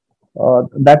 So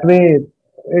that way,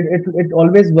 it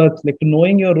always works. Like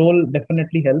knowing your role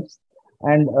definitely helps.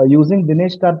 And using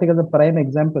Dinesh Karthik as a prime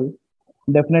example,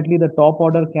 definitely the top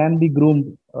order can be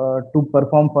groomed to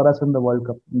perform for us in the World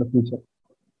Cup in the future.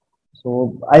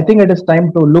 So I think it is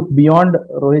time to look beyond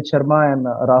Rohit Sharma and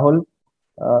Rahul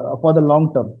for the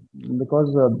long term, because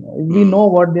we know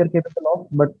mm. what they are capable of,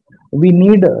 but we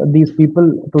need these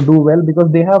people to do well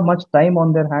because they have much time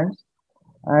on their hands,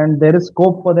 and there is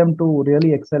scope for them to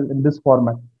really excel in this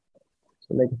format.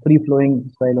 So like free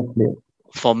flowing style of play.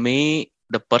 For me,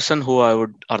 the person who I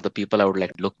would, or the people I would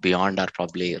like to look beyond are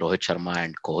probably Rohit Sharma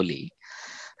and Kohli.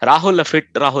 Rahul, a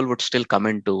fit Rahul would still come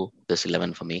into this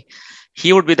 11 for me.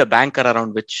 He would be the banker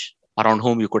around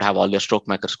whom you could have all your stroke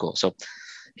makers go. So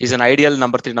he's an ideal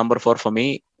number 3, number 4 for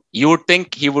me. You would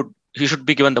think he should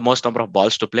be given the most number of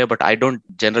balls to play, but I don't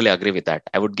generally agree with that.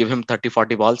 I would give him 30,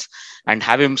 40 balls and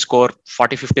have him score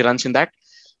 40, 50 runs in that.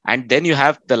 And then you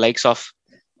have the likes of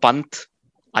Pant,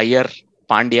 Iyer,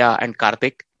 Pandya, and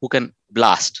Karthik who can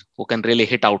blast, who can really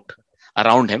hit out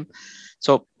around him.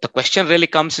 So the question really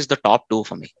comes is the top two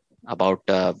for me. About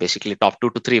basically top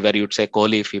 2 to 3, where you'd say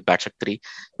Kohli, if he bats at 3,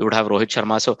 you would have Rohit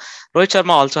Sharma. So Rohit Sharma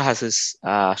also has his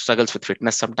struggles with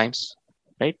fitness sometimes,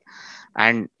 right?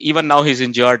 And even now he's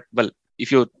injured. Well,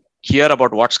 if you hear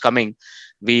about what's coming,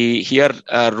 we hear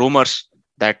rumors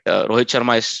that Rohit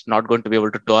Sharma is not going to be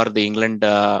able to tour the England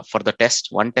for the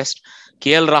one test.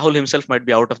 KL Rahul himself might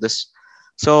be out of this.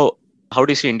 So how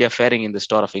do you see India faring in this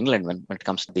tour of England when it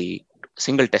comes to the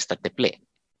single test that they play?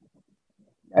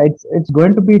 It's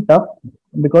going to be tough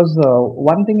because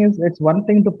one thing is, it's one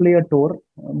thing to play a tour,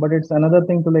 but it's another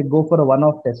thing to like go for a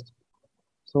one-off test.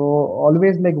 So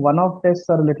always like one-off tests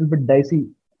are a little bit dicey.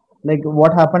 Like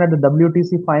what happened at the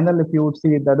WTC final, if you would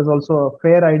see, that is also a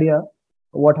fair idea.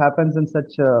 What happens in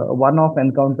such one-off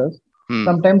encounters? Hmm.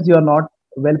 Sometimes you are not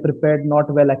well prepared, not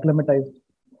well acclimatized,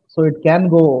 so it can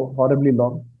go horribly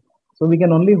long. So we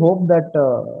can only hope that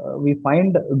we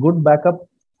find good backup,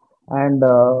 and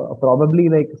probably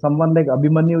like someone like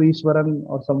Abhimanyu Ishwaran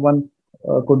or someone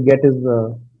could get his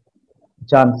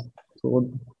chance. So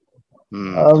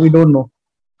Hmm. we don't know.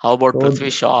 How about So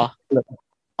Prithvi Shaw or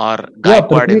yeah, Gaikwad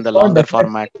Prithvi in the Shaw longer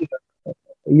format? definitely.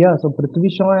 Yeah, so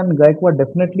Prithvi Shaw and Gaikwad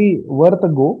definitely worth a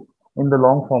go in the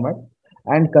long format.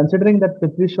 And considering that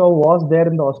Prithvi Shaw was there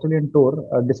in the Australian tour,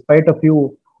 despite a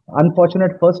few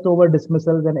unfortunate first over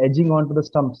dismissals and edging onto the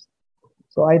stumps.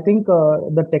 So I think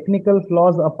the technical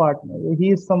flaws apart,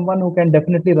 he is someone who can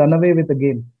definitely run away with the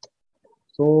game.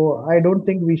 So I don't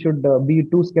think we should be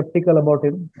too skeptical about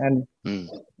him. Hmm.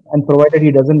 And provided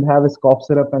he doesn't have his cough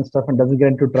syrup and stuff and doesn't get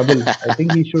into trouble, I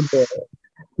think he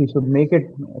should make it.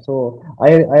 So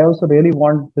I also really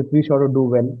want Prithvi Shaw to do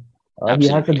well. He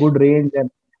has a Absolutely. good range, and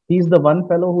he's the one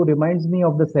fellow who reminds me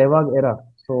of the Sehwag era.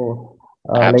 So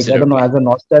like I don't know, Absolutely. as a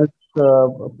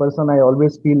nostalgic person, I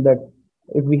always feel that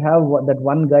if we have that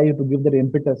one guy to give the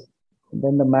impetus,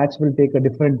 then the match will take a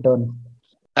different turn.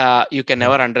 You can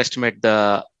never underestimate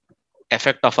the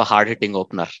effect of a hard hitting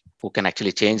opener who can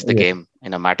actually change the Yes, game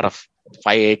in a matter of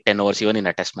 5, 8, 10 overs, even in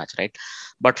a test match, right?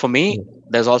 But for me, yes,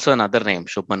 there's also another name,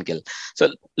 Shubman Gill. So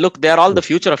look, they are all the yes.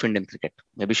 future of Indian cricket.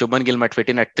 Maybe Shubman Gill might fit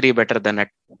in at 3 better than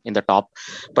in the top,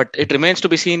 but it remains to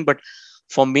be seen. But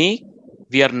for me,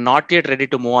 we are not yet ready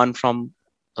to move on from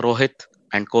Rohit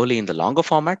and Kohli in the longer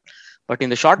format. But in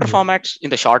the shorter Yes. formats, in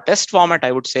the shortest format,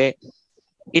 I would say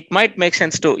it might make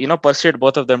sense to persuade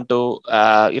both of them to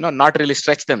not really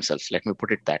stretch themselves, let me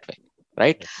put it that way,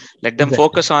 right? Let them Exactly.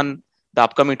 focus on the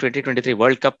upcoming 2023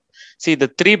 World Cup. See, the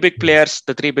three big players,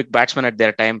 the three big batsmen at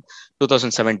their time,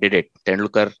 2007 did it.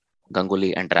 Tendulkar,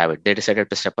 Ganguly and Dravid, they decided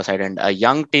to step aside, and a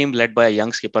young team led by a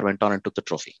young skipper went on and took the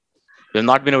trophy. We've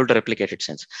not been able to replicate it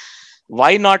since.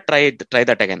 Why not try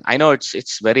that again? I know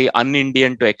it's very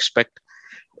un-Indian to expect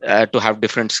to have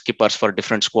different skippers for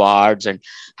different squads and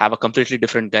have a completely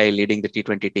different guy leading the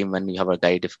T20 team when you have a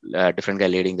different guy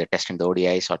leading the test in the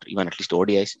ODIs, or even at least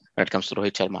ODIs when it comes to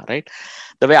Rohit Sharma, right?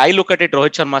 The way I look at it,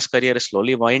 Rohit Sharma's career is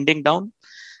slowly winding down.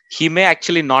 He may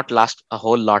actually not last a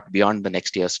whole lot beyond the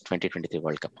next year's 2023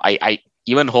 World Cup. I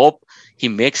even hope he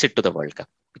makes it to the World Cup.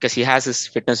 because he has his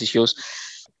fitness issues.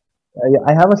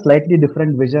 I have a slightly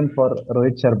different vision for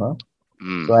Rohit Sharma.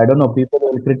 So I don't know. People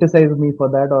will criticize me for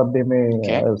that, or they may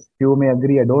Okay. few may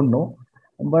agree. I don't know,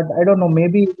 but I don't know.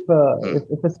 Maybe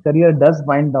if his career does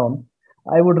wind down,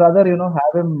 I would rather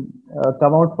have him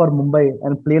come out for Mumbai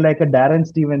and play like a Darren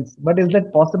Stevens. But is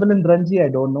that possible in Ranji? I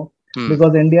don't know, Hmm.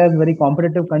 because India is a very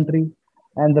competitive country,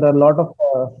 and there are a lot of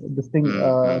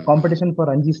competition for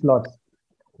Ranji slots.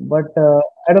 But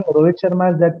I don't know. Rohit Sharma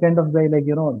is that kind of guy, like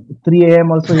 3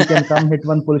 a.m. also he can come hit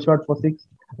one pull shot for six,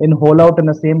 in hole out in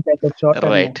the same kind of shot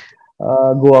and Right.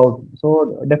 go out. So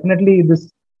definitely this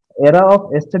era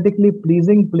of aesthetically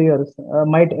pleasing players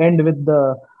might end with the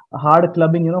hard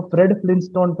clubbing, Fred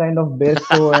Flintstone kind of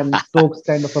Bairstow and Stokes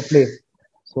kind of a play.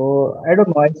 So I don't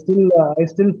know. I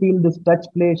still feel this touch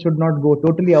play should not go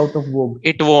totally out of vogue.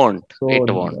 It won't. It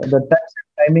So won't. the touch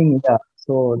timing, yeah.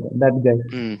 So that guy.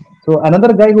 Hmm. So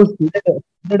another guy who's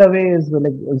faded away is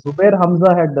like Zubair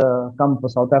Hamza had come for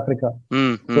South Africa.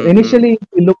 Hmm. So Hmm. initially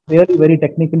he looked really very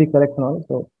technically correct and all.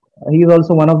 So he's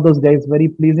also one of those guys, very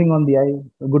pleasing on the eye,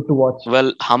 good to watch. Well,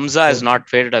 Hamza has So not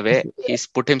faded away. He's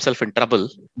put himself in trouble,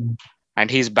 and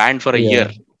he's banned for a yeah, year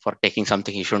for taking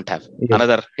something he shouldn't have. yes,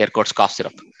 Another air quotes cough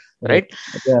syrup, right, right?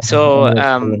 yeah, So another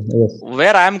problem. Yes.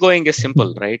 where I'm going is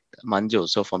simple, right, Manju?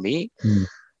 So for me, Hmm.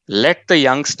 let the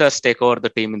youngsters take over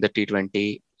the team in the T20.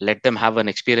 Let them have an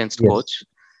experienced Yes. coach.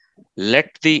 Let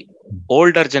the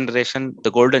older generation,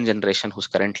 the golden generation, who's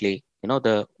currently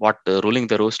ruling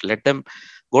the roost, let them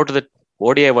go to the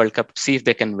ODI World Cup, see if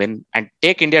they can win, and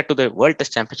take India to the World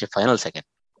Test Championship finals again.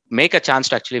 Make a chance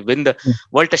to actually win the Hmm.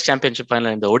 World Test Championship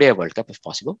final and the ODI World Cup if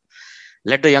possible.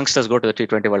 Let the youngsters go to the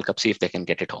T20 World Cup, see if they can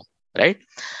get it home. Right?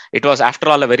 It was, after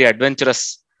all, a very adventurous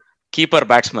keeper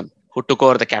batsman who took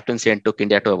over the captaincy and took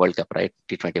India to a World Cup, right?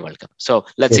 T20 World Cup. So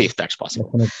let's see Yes, if that's possible.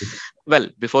 definitely. Well,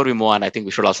 before we move on, I think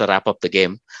we should also wrap up the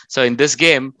game. So in this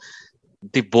game,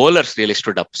 the bowlers really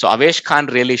stood up. So Avesh Khan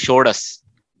really showed us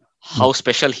how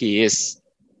special he is.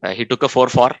 He took a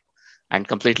 4-4 and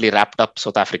completely wrapped up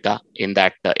South Africa in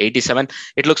that 87.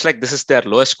 It looks like this is their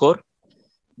lowest score.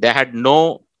 They had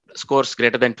no scores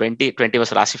greater than 20. 20 was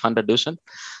Rasif under Dushan.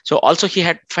 So also he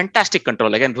had fantastic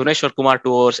control. Again, Bhuvneshwar Kumar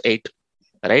 2 overs 8,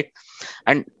 right?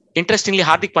 And interestingly,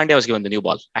 Hardik Pandya was given the new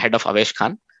ball ahead of Avesh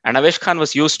Khan. And Avesh Khan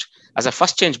was used as a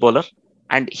first change bowler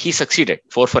and he succeeded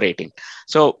 4 for 18.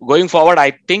 So going forward,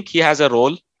 I think he has a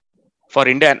role for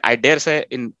India. And I dare say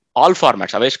in all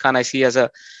formats, Avesh Khan I see as a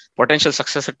potential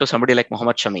successor to somebody like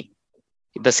Mohammad Shami.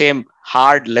 The same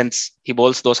hard lengths, he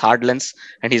bowls those hard lengths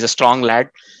and he's a strong lad.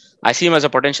 I see him as a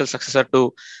potential successor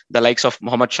to the likes of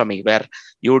Mohammad Shami, where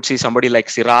you would see somebody like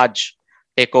Siraj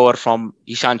take over from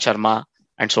Ishan Sharma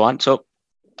and so on. So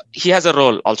he has a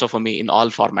role also for me in all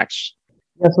formats.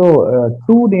 Yeah. So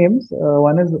two names.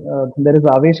 One is there is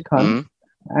Avesh Khan, Mm,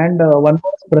 and one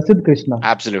was Prasidh Krishna.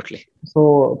 absolutely.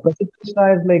 So Prasidh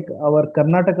Krishna is like our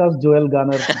Karnataka's Joel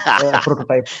Garner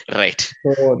prototype. Right.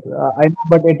 So I know,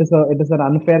 but it is an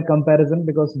unfair comparison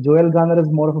because Joel Garner is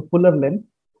more of a fuller length,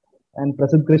 and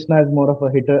Prasidh Krishna is more of a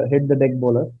hit the deck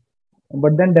bowler.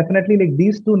 But then definitely like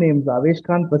these two names, Avesh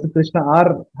Khan, Prasidh Krishna,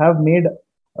 have made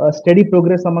steady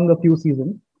progress among a few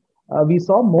seasons. We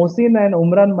saw Mohsin and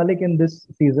Umran Malik in this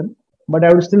season, but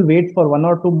I would still wait for one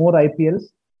or two more IPLs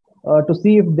to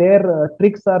see if their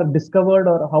tricks are discovered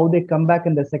or how they come back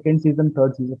in the second season,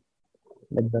 third season,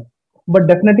 like that. But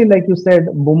definitely, like you said,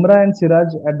 Bumrah and Siraj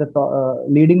at the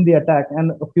leading the attack,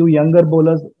 and a few younger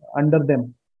bowlers under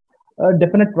them.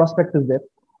 Definite prospect is there.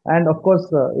 And of course,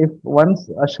 if once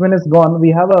Ashwin is gone, we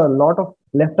have a lot of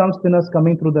left arm spinners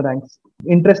coming through the ranks.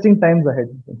 Interesting times ahead.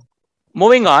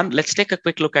 Moving on, let's take a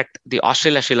quick look at the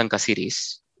Australia-Sri Lanka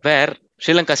series, where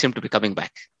Sri Lanka seem to be coming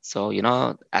back. So,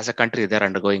 as a country, they're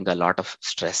undergoing a lot of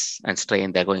stress and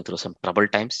strain. They're going through some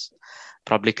troubled times.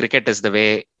 Probably cricket is the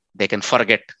way they can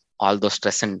forget all those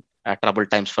stress and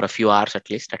troubled times for a few hours at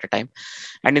least at a time.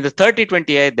 And in the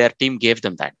 30-20, their team gave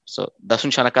them that. So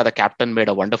Dasun Shanaka, the captain, made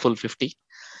a wonderful 50.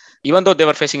 Even though they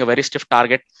were facing a very stiff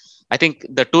target, I think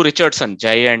the two Richardson,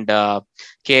 Jai and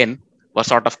Kane, were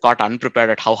sort of caught unprepared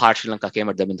at how hard Sri Lanka came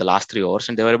at them in the last 3 overs.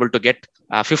 And they were able to get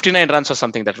 59 runs or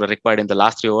something that were required in the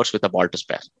last 3 overs with a ball to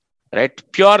spare. Right?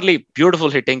 Purely beautiful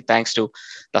hitting thanks to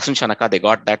Dasun Shanaka. They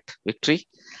got that victory.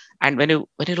 And when you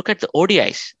look at the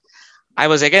ODIs, I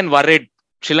was again worried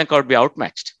Sri Lanka would be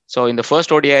outmatched. So in the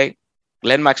first ODI,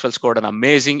 Glenn Maxwell scored an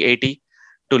amazing 80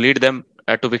 to lead them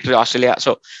to victory Australia.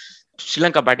 So Sri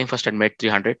Lanka batting first had made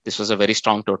 300. This was a very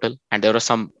strong total. And there was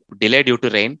some delay due to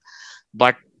rain.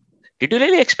 But did you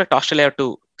really expect Australia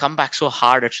to come back so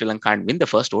hard at Sri Lanka and win the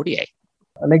first ODI?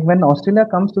 Like when Australia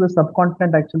comes to the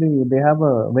subcontinent, actually, they have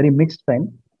a very mixed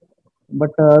time.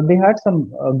 but they had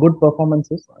some good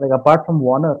performances. Like apart from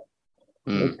Warner,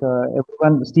 Hmm.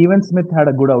 everyone, Steven Smith had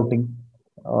a good outing.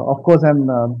 Of course, and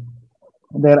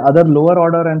their other lower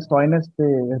order and Stoinis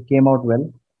they came out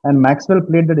well, and Maxwell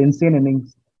played that insane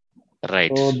innings.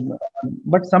 Right. So,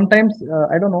 but sometimes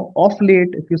I don't know. Off late,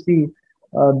 if you see,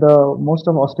 the most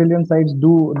of Australian sides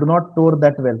do not tour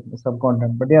that well the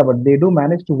subcontinent. But yeah, but they do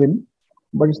manage to win.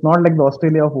 But it's not like the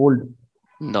Australia of old.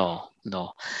 No,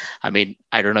 no. I mean,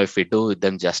 I don't know if we do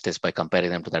them justice by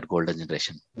comparing them to that golden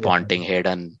generation. Yeah, Ponting,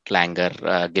 Hayden,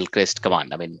 Langer, Gilchrist. Come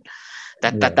on. I mean,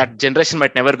 yeah, that generation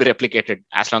might never be replicated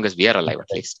as long as we are alive,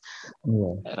 at least.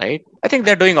 yeah. Right? I think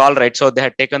they're doing all right. So they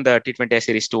had taken the T20I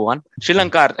series 2-1. Sri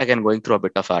Lanka are again going through a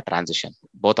bit of a transition,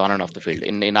 both on and off the field.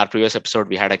 In our previous episode,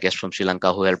 we had a guest from Sri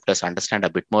Lanka who helped us understand a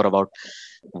bit more about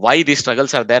why these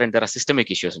struggles are there, and there are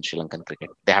systemic issues in Sri Lankan cricket.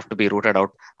 They have to be rooted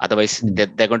out. Otherwise,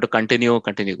 Mm. they're going to continue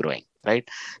growing, right?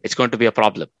 It's going to be a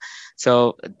problem.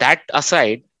 So that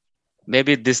aside,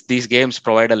 maybe these games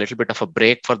provide a little bit of a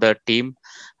break for the team,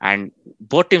 and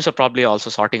both teams are probably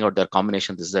also sorting out their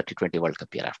combination. This is a T20 World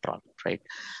Cup year after all, right?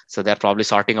 So they're probably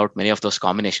sorting out many of those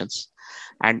combinations,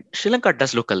 and Sri Lanka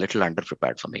does look a little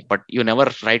underprepared for me, but you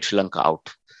never write Sri Lanka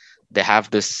out. They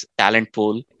have this talent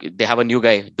pool. They have a new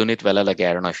guy, Dunit Velalage.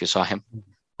 I don't know if you saw him,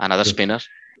 another spinner.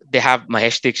 They have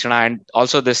Mahesh Tikshana and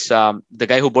also this the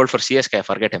guy who bowled for CSK. I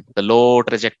forget him, the low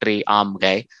trajectory arm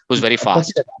guy who's very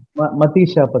fast.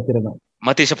 Matisha Patirana.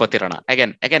 Matisha Patirana.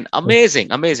 Again,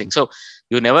 amazing. So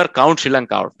you never count Sri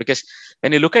Lanka out, because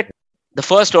when you look at the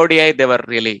first ODI, they were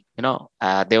really,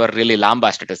 they were really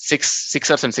lambasted.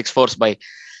 Sixers and 6 fours by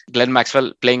Glenn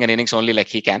Maxwell, playing an innings only like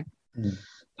he can. Mm.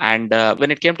 And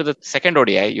when it came to the second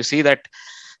ODI, you see that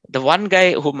the one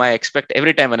guy whom I expect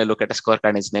every time when I look at a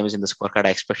scorecard, his name is in the scorecard, I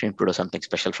expect him to do something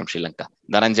special from Sri Lanka.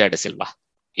 Dhananjaya De Silva.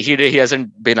 He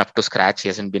hasn't been up to scratch. He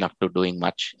hasn't been up to doing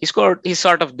much. He's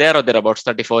sort of there or thereabouts.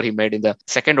 34 he made in the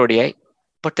second ODI.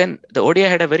 But then the ODI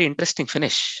had a very interesting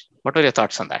finish. What were your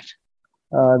thoughts on that?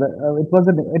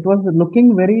 It was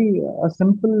looking very a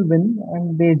simple win,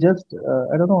 and they just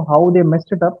I don't know how they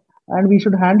messed it up. And we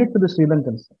should hand it to the Sri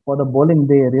Lankans for the bowling.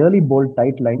 They really bowled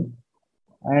tight line,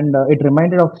 and it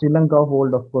reminded of Sri Lanka of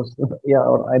old, of course. Yeah,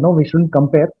 I know we shouldn't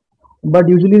compare, but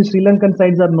usually Sri Lankan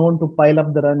sides are known to pile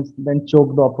up the runs, then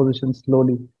choke the opposition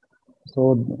slowly.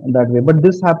 So that way, but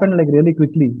this happened like really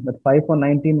quickly. That 5 for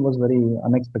 19 was very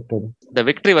unexpected. The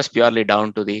victory was purely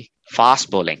down to the fast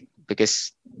bowling,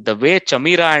 because the way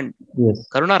Chamira and Yes.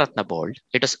 Karunaratne bowled,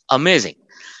 it was amazing,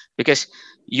 because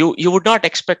you would not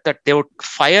expect that they would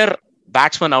fire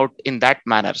batsmen out in that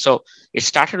manner. So it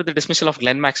started with the dismissal of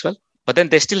Glenn Maxwell, but then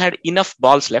they still had enough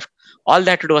balls left. All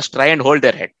they had to do was try and hold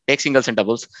their head, take singles and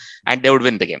doubles, and they would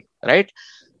win the game, right?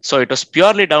 So it was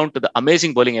purely down to the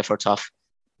amazing bowling efforts of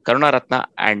Karunaratne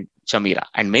and Chamira,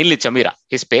 and mainly Chamira,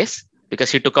 his pace,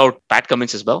 because he took out Pat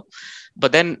Cummins as well.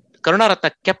 But then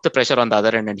Karunaratne kept the pressure on the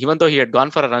other end, and even though he had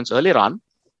gone for a runs earlier on,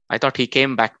 I thought he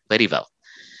came back very well.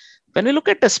 When we look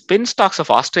at the spin stocks of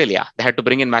Australia, they had to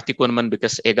bring in Matthew Kuhneman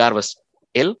because Agar was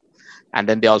ill, and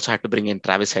then they also had to bring in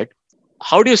Travis Head.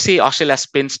 How do you see Australia's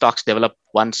spin stocks develop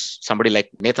once somebody like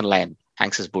Nathan Lyon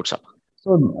hangs his boots up?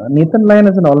 So Nathan Lyon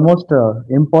is an almost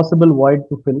impossible void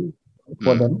to fill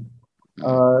for them.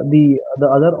 The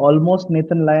other almost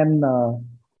Nathan Lyon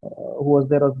who was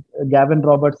there was Gavin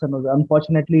Robertson. Was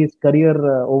unfortunately his career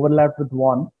overlapped with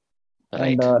Vaughan,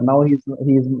 Right. and now he's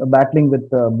battling with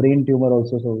brain tumor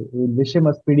also. So we wish him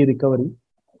a speedy recovery.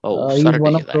 He's Sorry to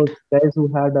one hear of that. those guys who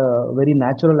had a very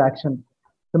natural action.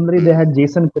 Similarly, they had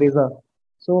Jason Kreza.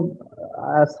 So,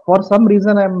 as for some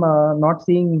reason, I'm not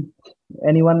seeing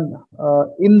anyone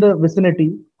in the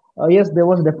vicinity. Yes, there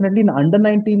was definitely an under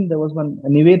 19. There was one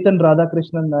Nivethan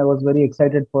Radhakrishnan. I was very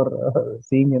excited for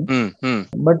seeing him.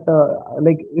 But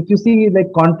like if you see like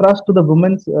contrast to the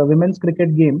women's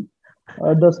cricket game,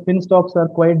 the spin stocks are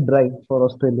quite dry for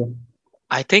Australia.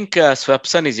 I think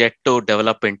Swepson is yet to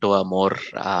develop into a more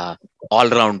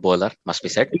all-round bowler, must be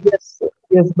said.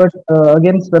 Yes, but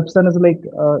again, Swepson is like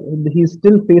he's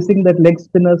still facing that leg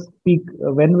spinner's peak.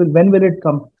 When will it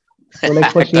come? So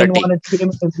like for Shane 30. Warne, it came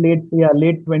in his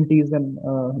late 20s and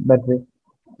that way.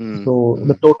 Hmm. So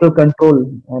the total control,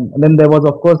 and then there was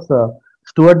of course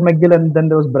Stuart McGill, and then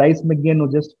there was Bryce McGinn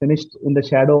who just finished in the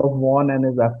shadow of Vaughan and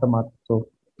his aftermath. So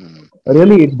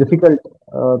really, it's difficult.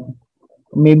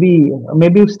 Maybe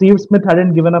if Steve Smith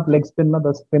hadn't given up leg spin,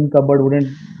 the spin cupboard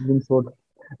wouldn't been so.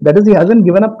 That is, he hasn't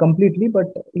given up completely, but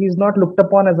he's not looked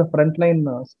upon as a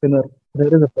frontline spinner.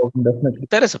 There is a problem, definitely.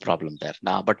 There is a problem there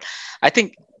now, but I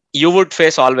think you would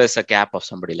face always a gap of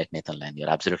somebody like Nathan Lyon. You're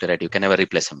absolutely right. You can never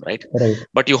replace him, right? Right.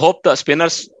 But you hope the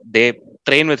spinners, they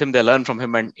train with him, they learn from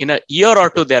him, and in a year or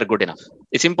two, they are good enough.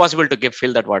 It's impossible to give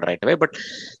Phil that word right away, but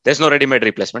there's no ready-made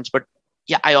replacements. But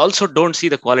yeah, I also don't see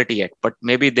the quality yet, but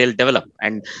maybe they'll develop.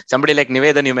 And somebody like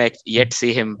Nivedan, you may yet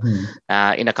see him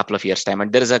in a couple of years' time.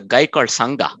 And there is a guy called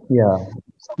Sangha. Yeah,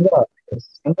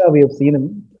 Sangha, we have seen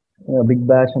him, Big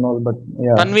Bash and all, but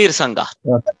yeah. Tanveer Sangha.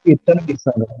 Tanveer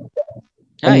Sangha.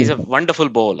 Yeah, he's a wonderful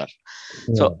bowler.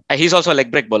 Yeah. So he's also a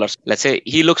leg break bowler. Let's say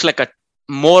he looks like a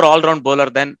more all-round bowler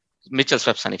than Mitchell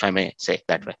Swepson, if I may say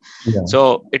that way. Yeah.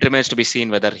 So it remains to be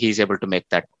seen whether he's able to make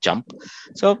that jump.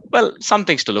 So, well, some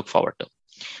things to look forward to.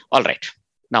 All right.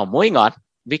 Now, moving on,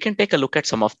 we can take a look at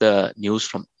some of the news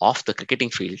from off the cricketing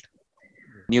field.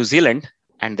 New Zealand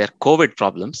and their COVID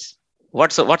problems.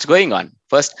 What's going on?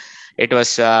 First, it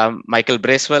was Michael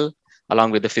Bracewell,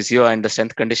 along with the physio and the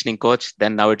strength conditioning coach.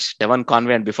 Then now it's Devon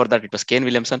Conway, and before that it was Kane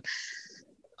Williamson.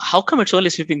 How come it's only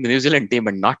sweeping the New Zealand team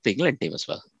and not the England team as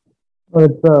well? Well,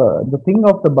 the thing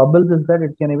of the bubbles is that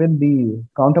it can even be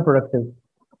counterproductive.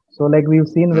 So like we've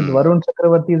seen with Varun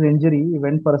Chakravarti's injury, he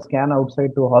went for a scan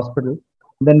outside to a hospital,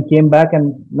 then came back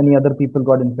and many other people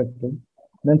got infected.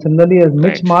 Then similarly, as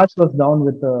Mitch Marsh was down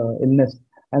with illness,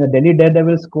 and the Delhi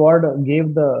Daredevil squad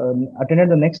attended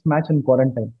the next match in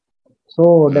quarantine.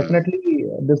 So definitely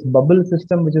this bubble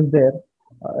system which is there,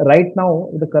 right now,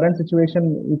 the current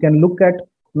situation, you can look at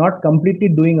not completely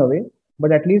doing away,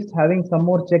 but at least having some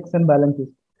more checks and balances.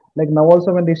 Like now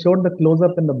also when they showed the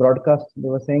close-up in the broadcast, they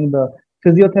were saying the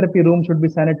physiotherapy room should be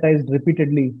sanitized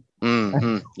repeatedly.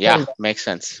 Yeah, makes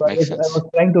sense. So I was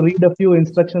trying to read a few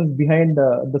instructions behind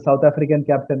the South African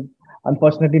captain.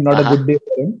 Unfortunately, not a good day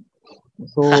for him.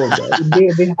 So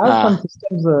they have some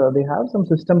systems. They have some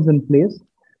systems in place,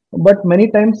 but many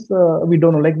times we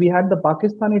don't know. Like we had the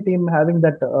Pakistani team having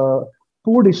that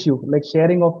food issue, like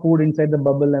sharing of food inside the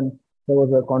bubble, and there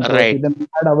was a controversy. Then we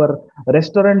had our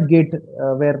restaurant gate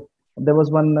where there was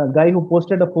one guy who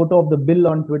posted a photo of the bill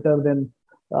on Twitter. Then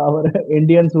our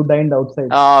Indians who dined outside.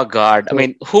 Oh God! So, I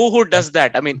mean, who does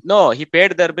that? I mean, no, he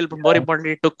paid their bill, but more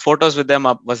importantly, took photos with them.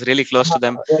 Was really close to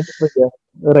them.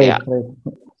 Right.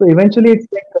 So eventually, it's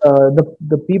like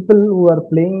the people who are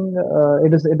playing.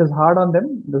 It is hard on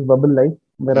them. This bubble life.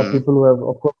 There are people who have,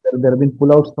 of course, there have been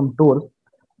pullouts from tours,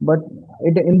 but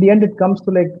in the end, it comes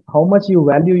to like how much you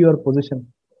value your position.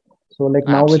 So like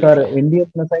now with our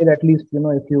Indian side, at least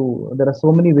if there are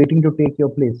so many waiting to take your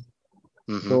place.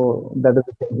 So that is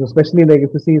the thing. Especially like if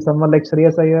you see someone like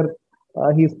Shreyas Iyer,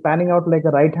 he's panning out like a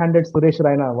right-handed Suresh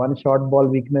Raina, one short ball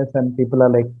weakness, and people are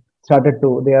like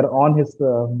they are on his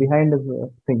behind his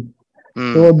thing.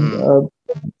 So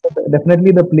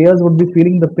definitely the players would be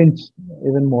feeling the pinch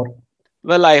even more.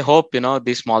 Well, I hope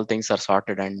these small things are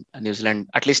sorted, and New Zealand.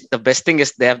 At least the best thing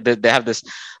is they have this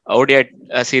ODI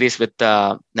series with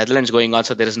Netherlands going on,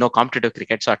 so there is no competitive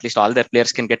cricket. So at least all their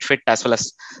players can get fit as well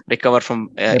as recover from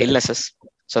illnesses.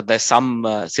 So there's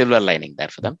some silver lining there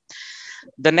for them.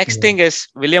 The next thing is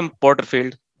William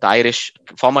Porterfield, the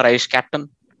former Irish captain,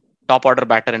 top order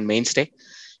batter and mainstay.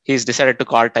 He's decided to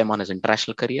call time on his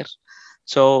international career.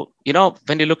 So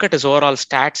when you look at his overall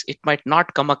stats, it might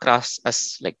not come across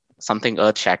as like something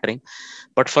earth-shattering,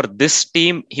 but for this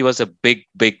team, he was a big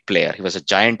player. He was a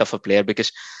giant of a player,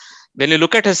 because when you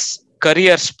look at his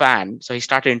career span, so he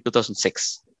started in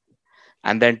 2006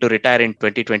 and then to retire in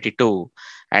 2022,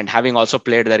 and having also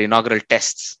played their inaugural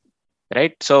tests,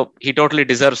 right? So he totally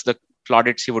deserves the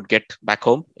plaudits he would get back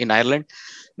home in Ireland.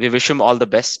 We wish him all the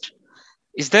best.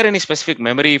 Is there any specific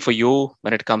memory for you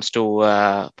when it comes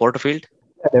to Porterfield?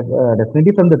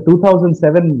 Definitely from the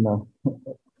 2007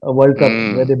 World Cup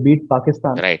where they beat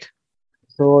Pakistan. Right.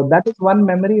 So that is one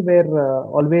memory where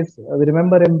always we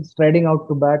remember him striding out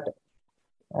to bat,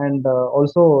 and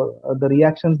also the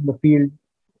reactions in the field.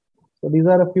 So these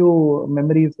are a few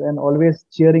memories, and always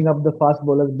cheering up the fast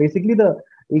bowlers. Basically, the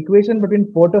equation between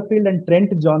Porterfield and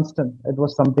Trent Johnston, it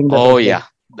was something that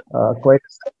quite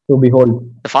to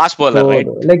behold. The fast bowler, right?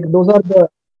 Like those are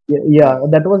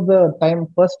that was the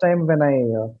first time when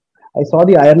I saw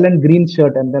the Ireland green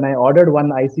shirt, and then I ordered one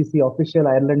ICC official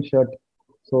Ireland shirt.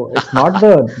 So it's not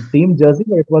the team jersey,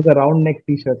 but it was a round neck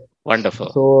T-shirt.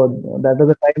 Wonderful. So that was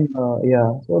the time,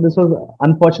 So this was,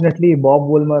 unfortunately, Bob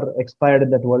Woolmer expired in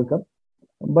that World Cup.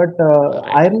 But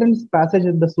Ireland's passage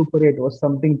in the Super 8 was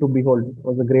something to behold. It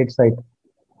was a great sight.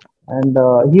 And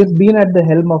he has been at the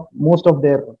helm of most of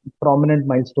their prominent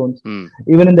milestones.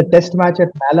 Even in the test match at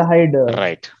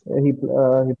Malahide, he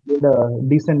played a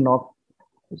decent knock.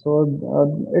 So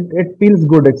it feels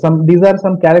good. These are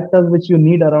some characters which you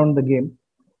need around the game.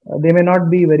 They may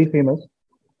not be very famous.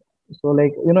 So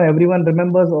like, everyone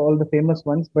remembers all the famous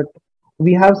ones, but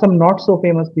we have some not so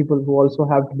famous people who also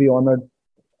have to be honored.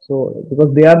 So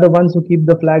because they are the ones who keep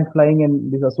the flag flying in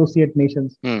these associate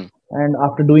nations, Hmm. and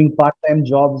after doing part-time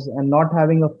jobs and not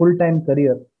having a full-time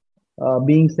career,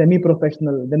 being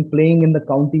semi-professional, then playing in the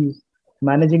counties,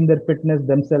 managing their fitness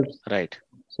themselves. Right.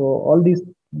 So all these,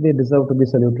 they deserve to be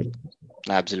saluted.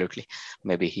 Absolutely.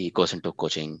 Maybe he goes into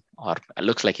coaching, or it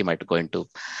looks like he might go into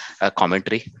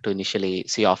commentary to initially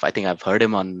see off. I think I've heard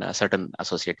him on certain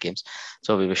associate games.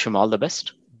 So we wish him all the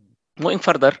best. Moving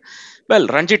further, well,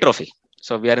 Ranji Trophy.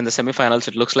 So we are in the semi-finals.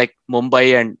 It looks like Mumbai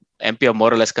and MP have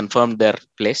more or less confirmed their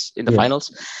place in the Yeah. finals.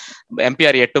 MP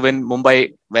are yet to win. Mumbai,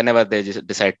 whenever they just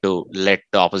decide to let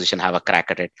the opposition have a crack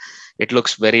at it, it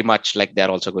looks very much like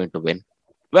they're also going to win.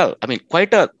 Well, I mean,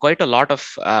 quite a lot of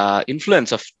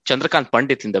influence of Chandrakant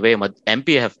Pandit in the way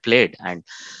MP have played, and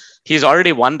he's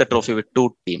already won the trophy with two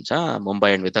teams, Mumbai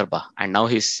and Vidarbha, and now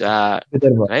he's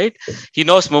Vidarbha. right. He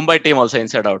knows Mumbai team also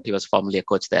inside out. He was formerly a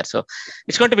coach there, so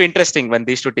it's going to be interesting when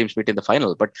these two teams meet in the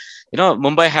final. But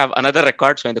Mumbai have another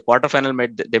record. So in the quarterfinal,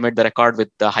 they made the record with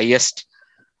the highest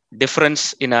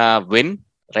difference in a win,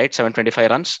 right?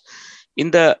 725 runs. In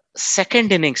the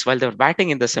second innings, while they were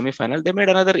batting in the semi-final, they made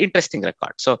another interesting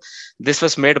record. So this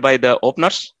was made by the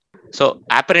openers. So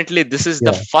apparently, this is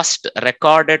the first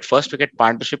recorded first wicket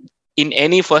partnership in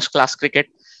any first-class cricket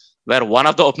where one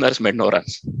of the openers made no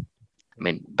runs. I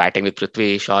mean, batting with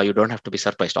Prithvi Shaw, you don't have to be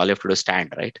surprised. All you have to do is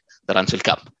stand, right? The runs will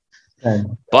come.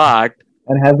 But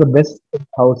and has the best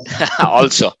house.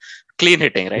 also clean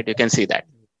hitting, right? You can see that.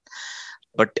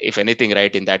 But if anything,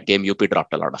 right, in that game, UP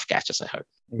dropped a lot of catches, I heard.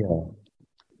 Yeah.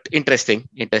 Interesting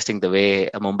the way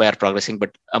Mumbai are progressing.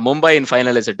 But Mumbai in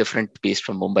final is a different beast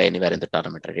from Mumbai anywhere in the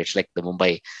tournament, right? It's like the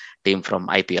Mumbai team from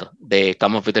IPL. They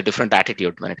come up with a different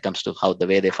attitude when it comes to how the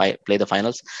way they play the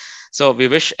finals. So we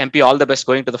wish MP all the best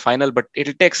going to the final, but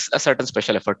it takes a certain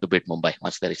special effort to beat Mumbai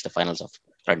once they reach the finals of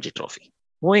Ranji Trophy.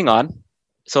 Moving on.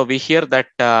 So we hear that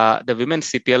the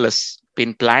women's CPL has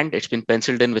been planned. It's been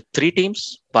penciled in with 3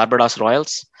 teams: Barbados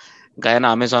Royals, Guyana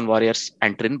Amazon Warriors,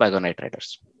 and Trinbago Knight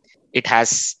Riders. It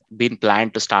has been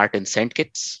planned to start in St.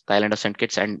 Kitts, the island of St.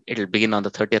 Kitts, and it'll begin on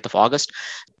the 30th of August.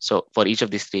 So for each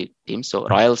of these 3 teams, so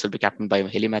Royals will be captained by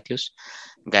Haley Matthews,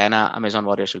 Guyana Amazon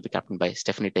Warriors will be captained by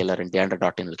Stephanie Taylor, and Deandra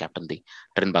Doughton will captain the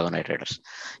Trinbago Knight Riders.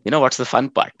 You know what's the fun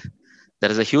part?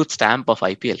 There is a huge stamp of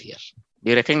IPL here.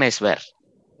 Do you recognize where?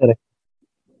 Correct.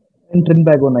 In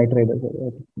Trinbago Knight Riders.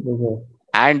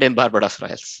 And in Barbados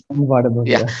Royals. Barbados,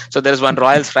 yeah. So there's one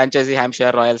Royals franchisee,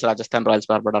 Hampshire Royals, Rajasthan Royals,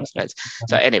 Barbados Royals.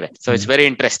 So anyway, so it's very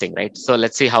interesting, right? So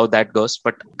let's see how that goes.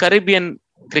 But Caribbean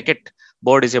Cricket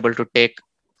Board is able to take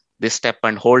this step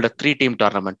and hold a 3-team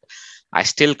tournament. I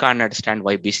still can't understand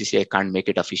why BCCI can't make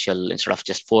it official instead of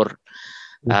just 4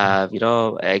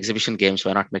 exhibition games.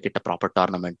 Why not make it a proper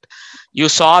tournament? You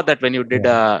saw that when you did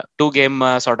a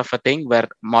 2-game sort of a thing where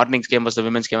morning's game was the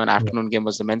women's game and afternoon game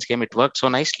was the men's game. It worked so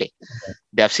nicely.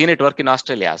 They have seen it work in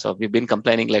Australia. So we've been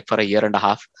complaining like for a year and a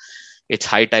half. It's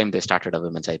high time they started a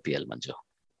women's IPL, Manju.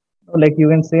 Like you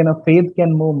can say, faith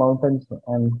can move mountains,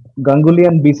 and Ganguly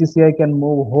and BCCI can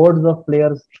move hordes of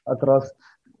players across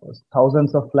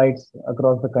thousands of flights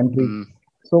across the country.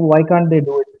 So why can't they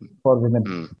do it for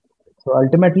women? So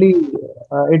ultimately,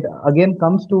 it again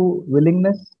comes to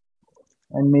willingness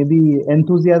and maybe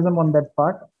enthusiasm on that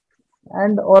part,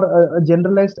 and or a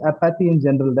generalized apathy in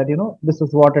general that this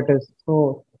is what it is.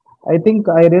 So I think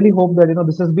I really hope that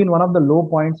this has been one of the low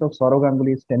points of Saurav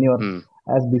Ganguly's tenure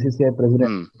as BCCI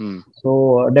president.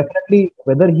 So definitely,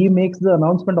 whether he makes the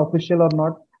announcement official or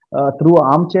not, through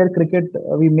Armchair Cricket,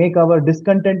 we make our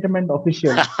discontentment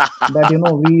official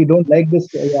that we don't like this.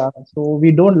 So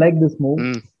we don't like this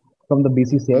move from the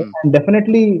BCCI, and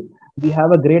definitely we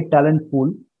have a great talent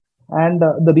pool. And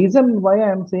the reason why I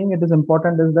am saying it is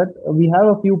important is that we have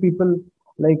a few people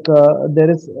like there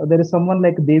is someone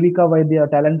like Devika Vaidya, a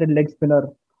talented leg spinner,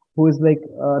 who is like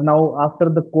now after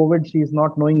the COVID, she is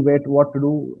not knowing what to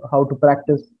do, how to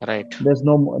practice. Right. There's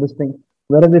no this thing.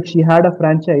 Whereas if she had a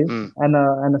franchise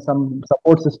and some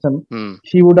support system,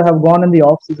 she would have gone in the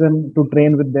off season to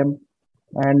train with them,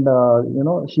 and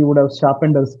she would have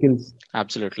sharpened her skills.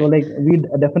 Absolutely. So like we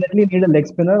definitely need a leg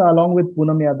spinner along with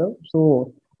Poonam Yadav.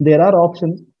 So there are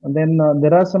options, and then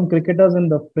there are some cricketers in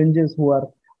the fringes who are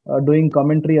doing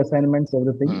commentary assignments,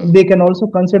 everything. They can also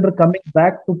consider coming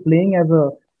back to playing as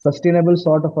a sustainable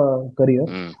sort of a career,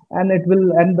 and it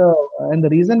will. And the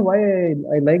reason why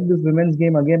I like this women's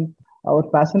game again, our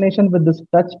fascination with this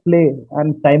touch play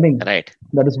and timing. Right.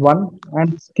 That is one,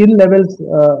 and skill levels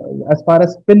as far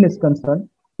as spin is concerned.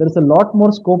 There is a lot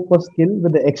more scope for skill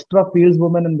with the extra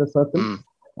fieldswoman in the circle,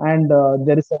 and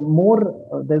there's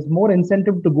more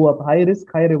incentive to go up, high risk,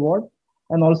 high reward,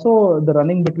 and also the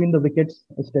running between the wickets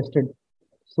is tested.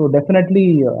 So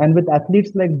definitely, and with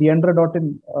athletes like Deandra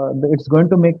Doughton, it's going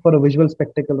to make for a visual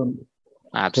spectacle only.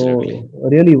 Absolutely. So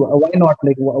really, why not?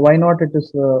 Like, why not? It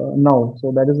is now.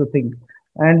 So that is the thing.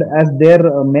 And as their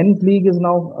men's league is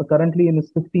now currently in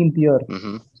its 15th year,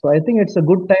 Hmm. so I think it's a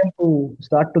good time to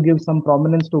start to give some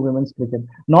prominence to women's cricket,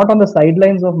 not on the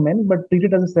sidelines of men, but treat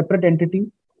it as a separate entity,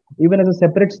 even as a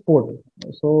separate sport.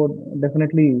 So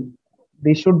definitely,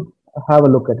 they should have a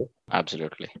look at it.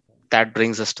 Absolutely. That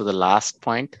brings us to the last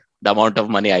point. The amount of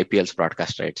money IPL's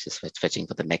broadcast rights is fetching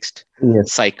for the next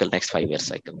Yes, cycle, next 5-year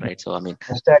cycle, right? So, I mean,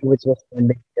 hashtag which was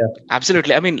trending. Yeah.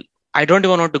 absolutely. I mean, I don't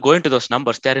even want to go into those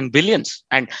numbers. They're in billions.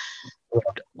 And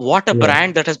what a Yeah.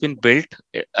 brand that has been built.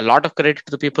 A lot of credit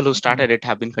to the people who started it,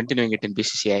 have been continuing it in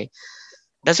BCCI.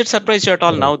 Does it surprise you at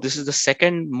all now? This is the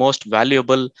second most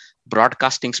valuable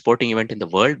broadcasting sporting event in the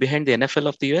world behind the NFL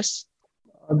of the US.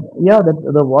 Yeah,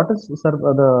 the what is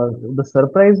the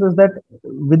surprise is that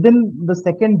within the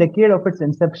second decade of its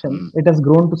inception, Mm, it has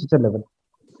grown to such a level.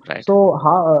 right. So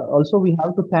also we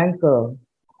have to thank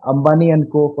Ambani and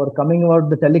Co for coming about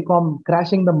the telecom,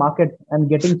 crashing the market and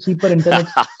getting cheaper internet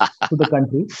to the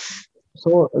country.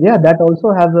 So yeah, that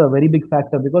also has a very big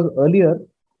factor because earlier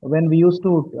when we used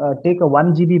to take a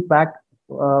 1 GB pack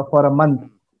for a month,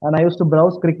 and I used to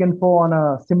browse Cricinfo on a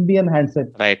Symbian handset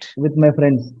Right. with my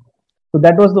friends. So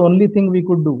that was the only thing we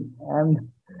could do. And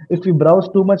if we browse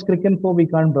too much Cricinfo, we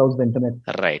can't browse the internet.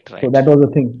 Right. So Right. that was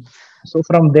the thing. So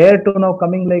from there to now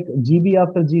coming like GB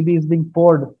after GB is being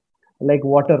poured like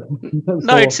water. No,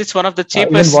 So it's one of the even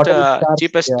cheapest water is scarce.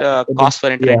 cheapest Yeah, cost for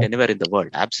yeah, internet anywhere in the world.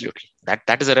 Absolutely.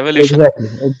 That is a revolution. exactly,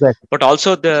 exactly. But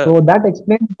also the So that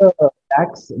explains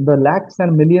the lakhs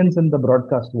and millions in the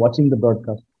broadcast, watching the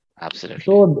broadcast. So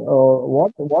absolutely.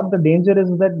 what the danger is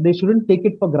that they shouldn't take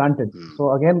it for granted. Mm,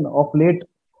 So again, of late,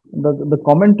 the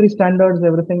commentary standards,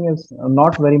 everything is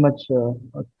not very much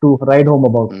to write home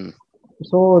about. mm.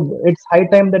 So it's high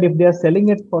time that if they are selling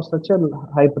it for such a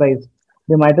high price,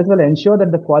 they might as well ensure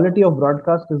that the quality of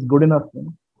broadcast is good enough.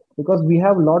 Because we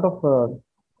have a lot of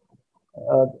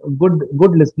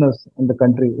good listeners in the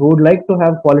country who would like to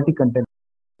have quality content.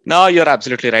 No, you're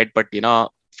absolutely right. But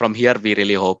from here we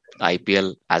really hope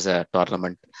IPL as a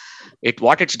tournament,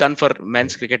 what it's done for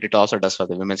men's cricket, it also does for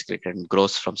the women's cricket and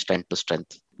grows from strength to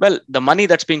strength. Well, the money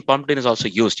that's being pumped in is also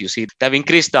used. You see, they've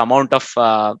increased the amount of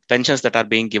pensions that are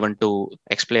being given to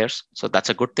ex-players. So that's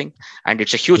a good thing. And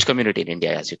it's a huge community in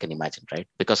India, as you can imagine, right?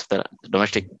 Because of the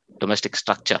domestic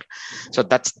structure. So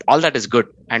that's all that is good.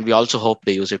 And we also hope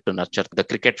they use it to nurture the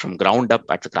cricket from ground up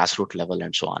at the grassroots level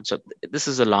and so on. So this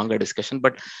is a longer discussion.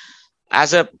 But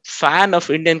as a fan of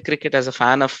Indian cricket, as a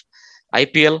fan of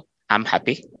IPL, I'm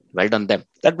happy. Well done them.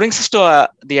 That brings us to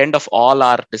the end of all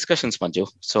our discussions, Manju.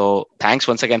 So thanks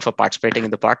once again for participating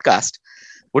in the podcast.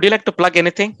 Would you like to plug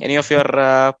anything? Any of your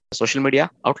social media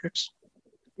outlets?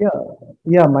 Yeah,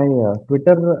 yeah. My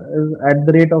Twitter is at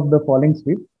the rate of the falling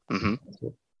sweep. Mm-hmm.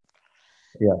 So,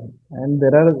 yeah, and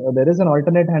there is an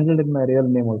alternate handle in my real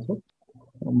name also,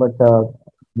 but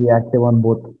we active on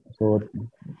both, so you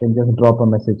can just drop a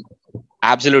message.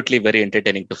 Absolutely very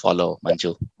entertaining to follow,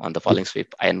 Manju, on the falling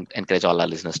sweep. I encourage all our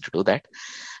listeners to do that.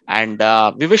 And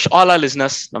we wish all our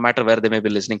listeners, no matter where they may be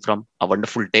listening from, a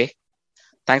wonderful day.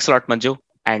 Thanks a lot, Manju,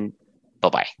 and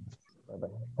bye-bye. Bye-bye.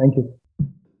 Thank you.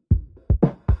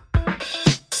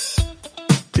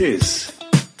 This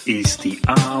is the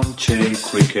Armchair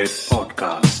Cricket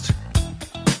Podcast.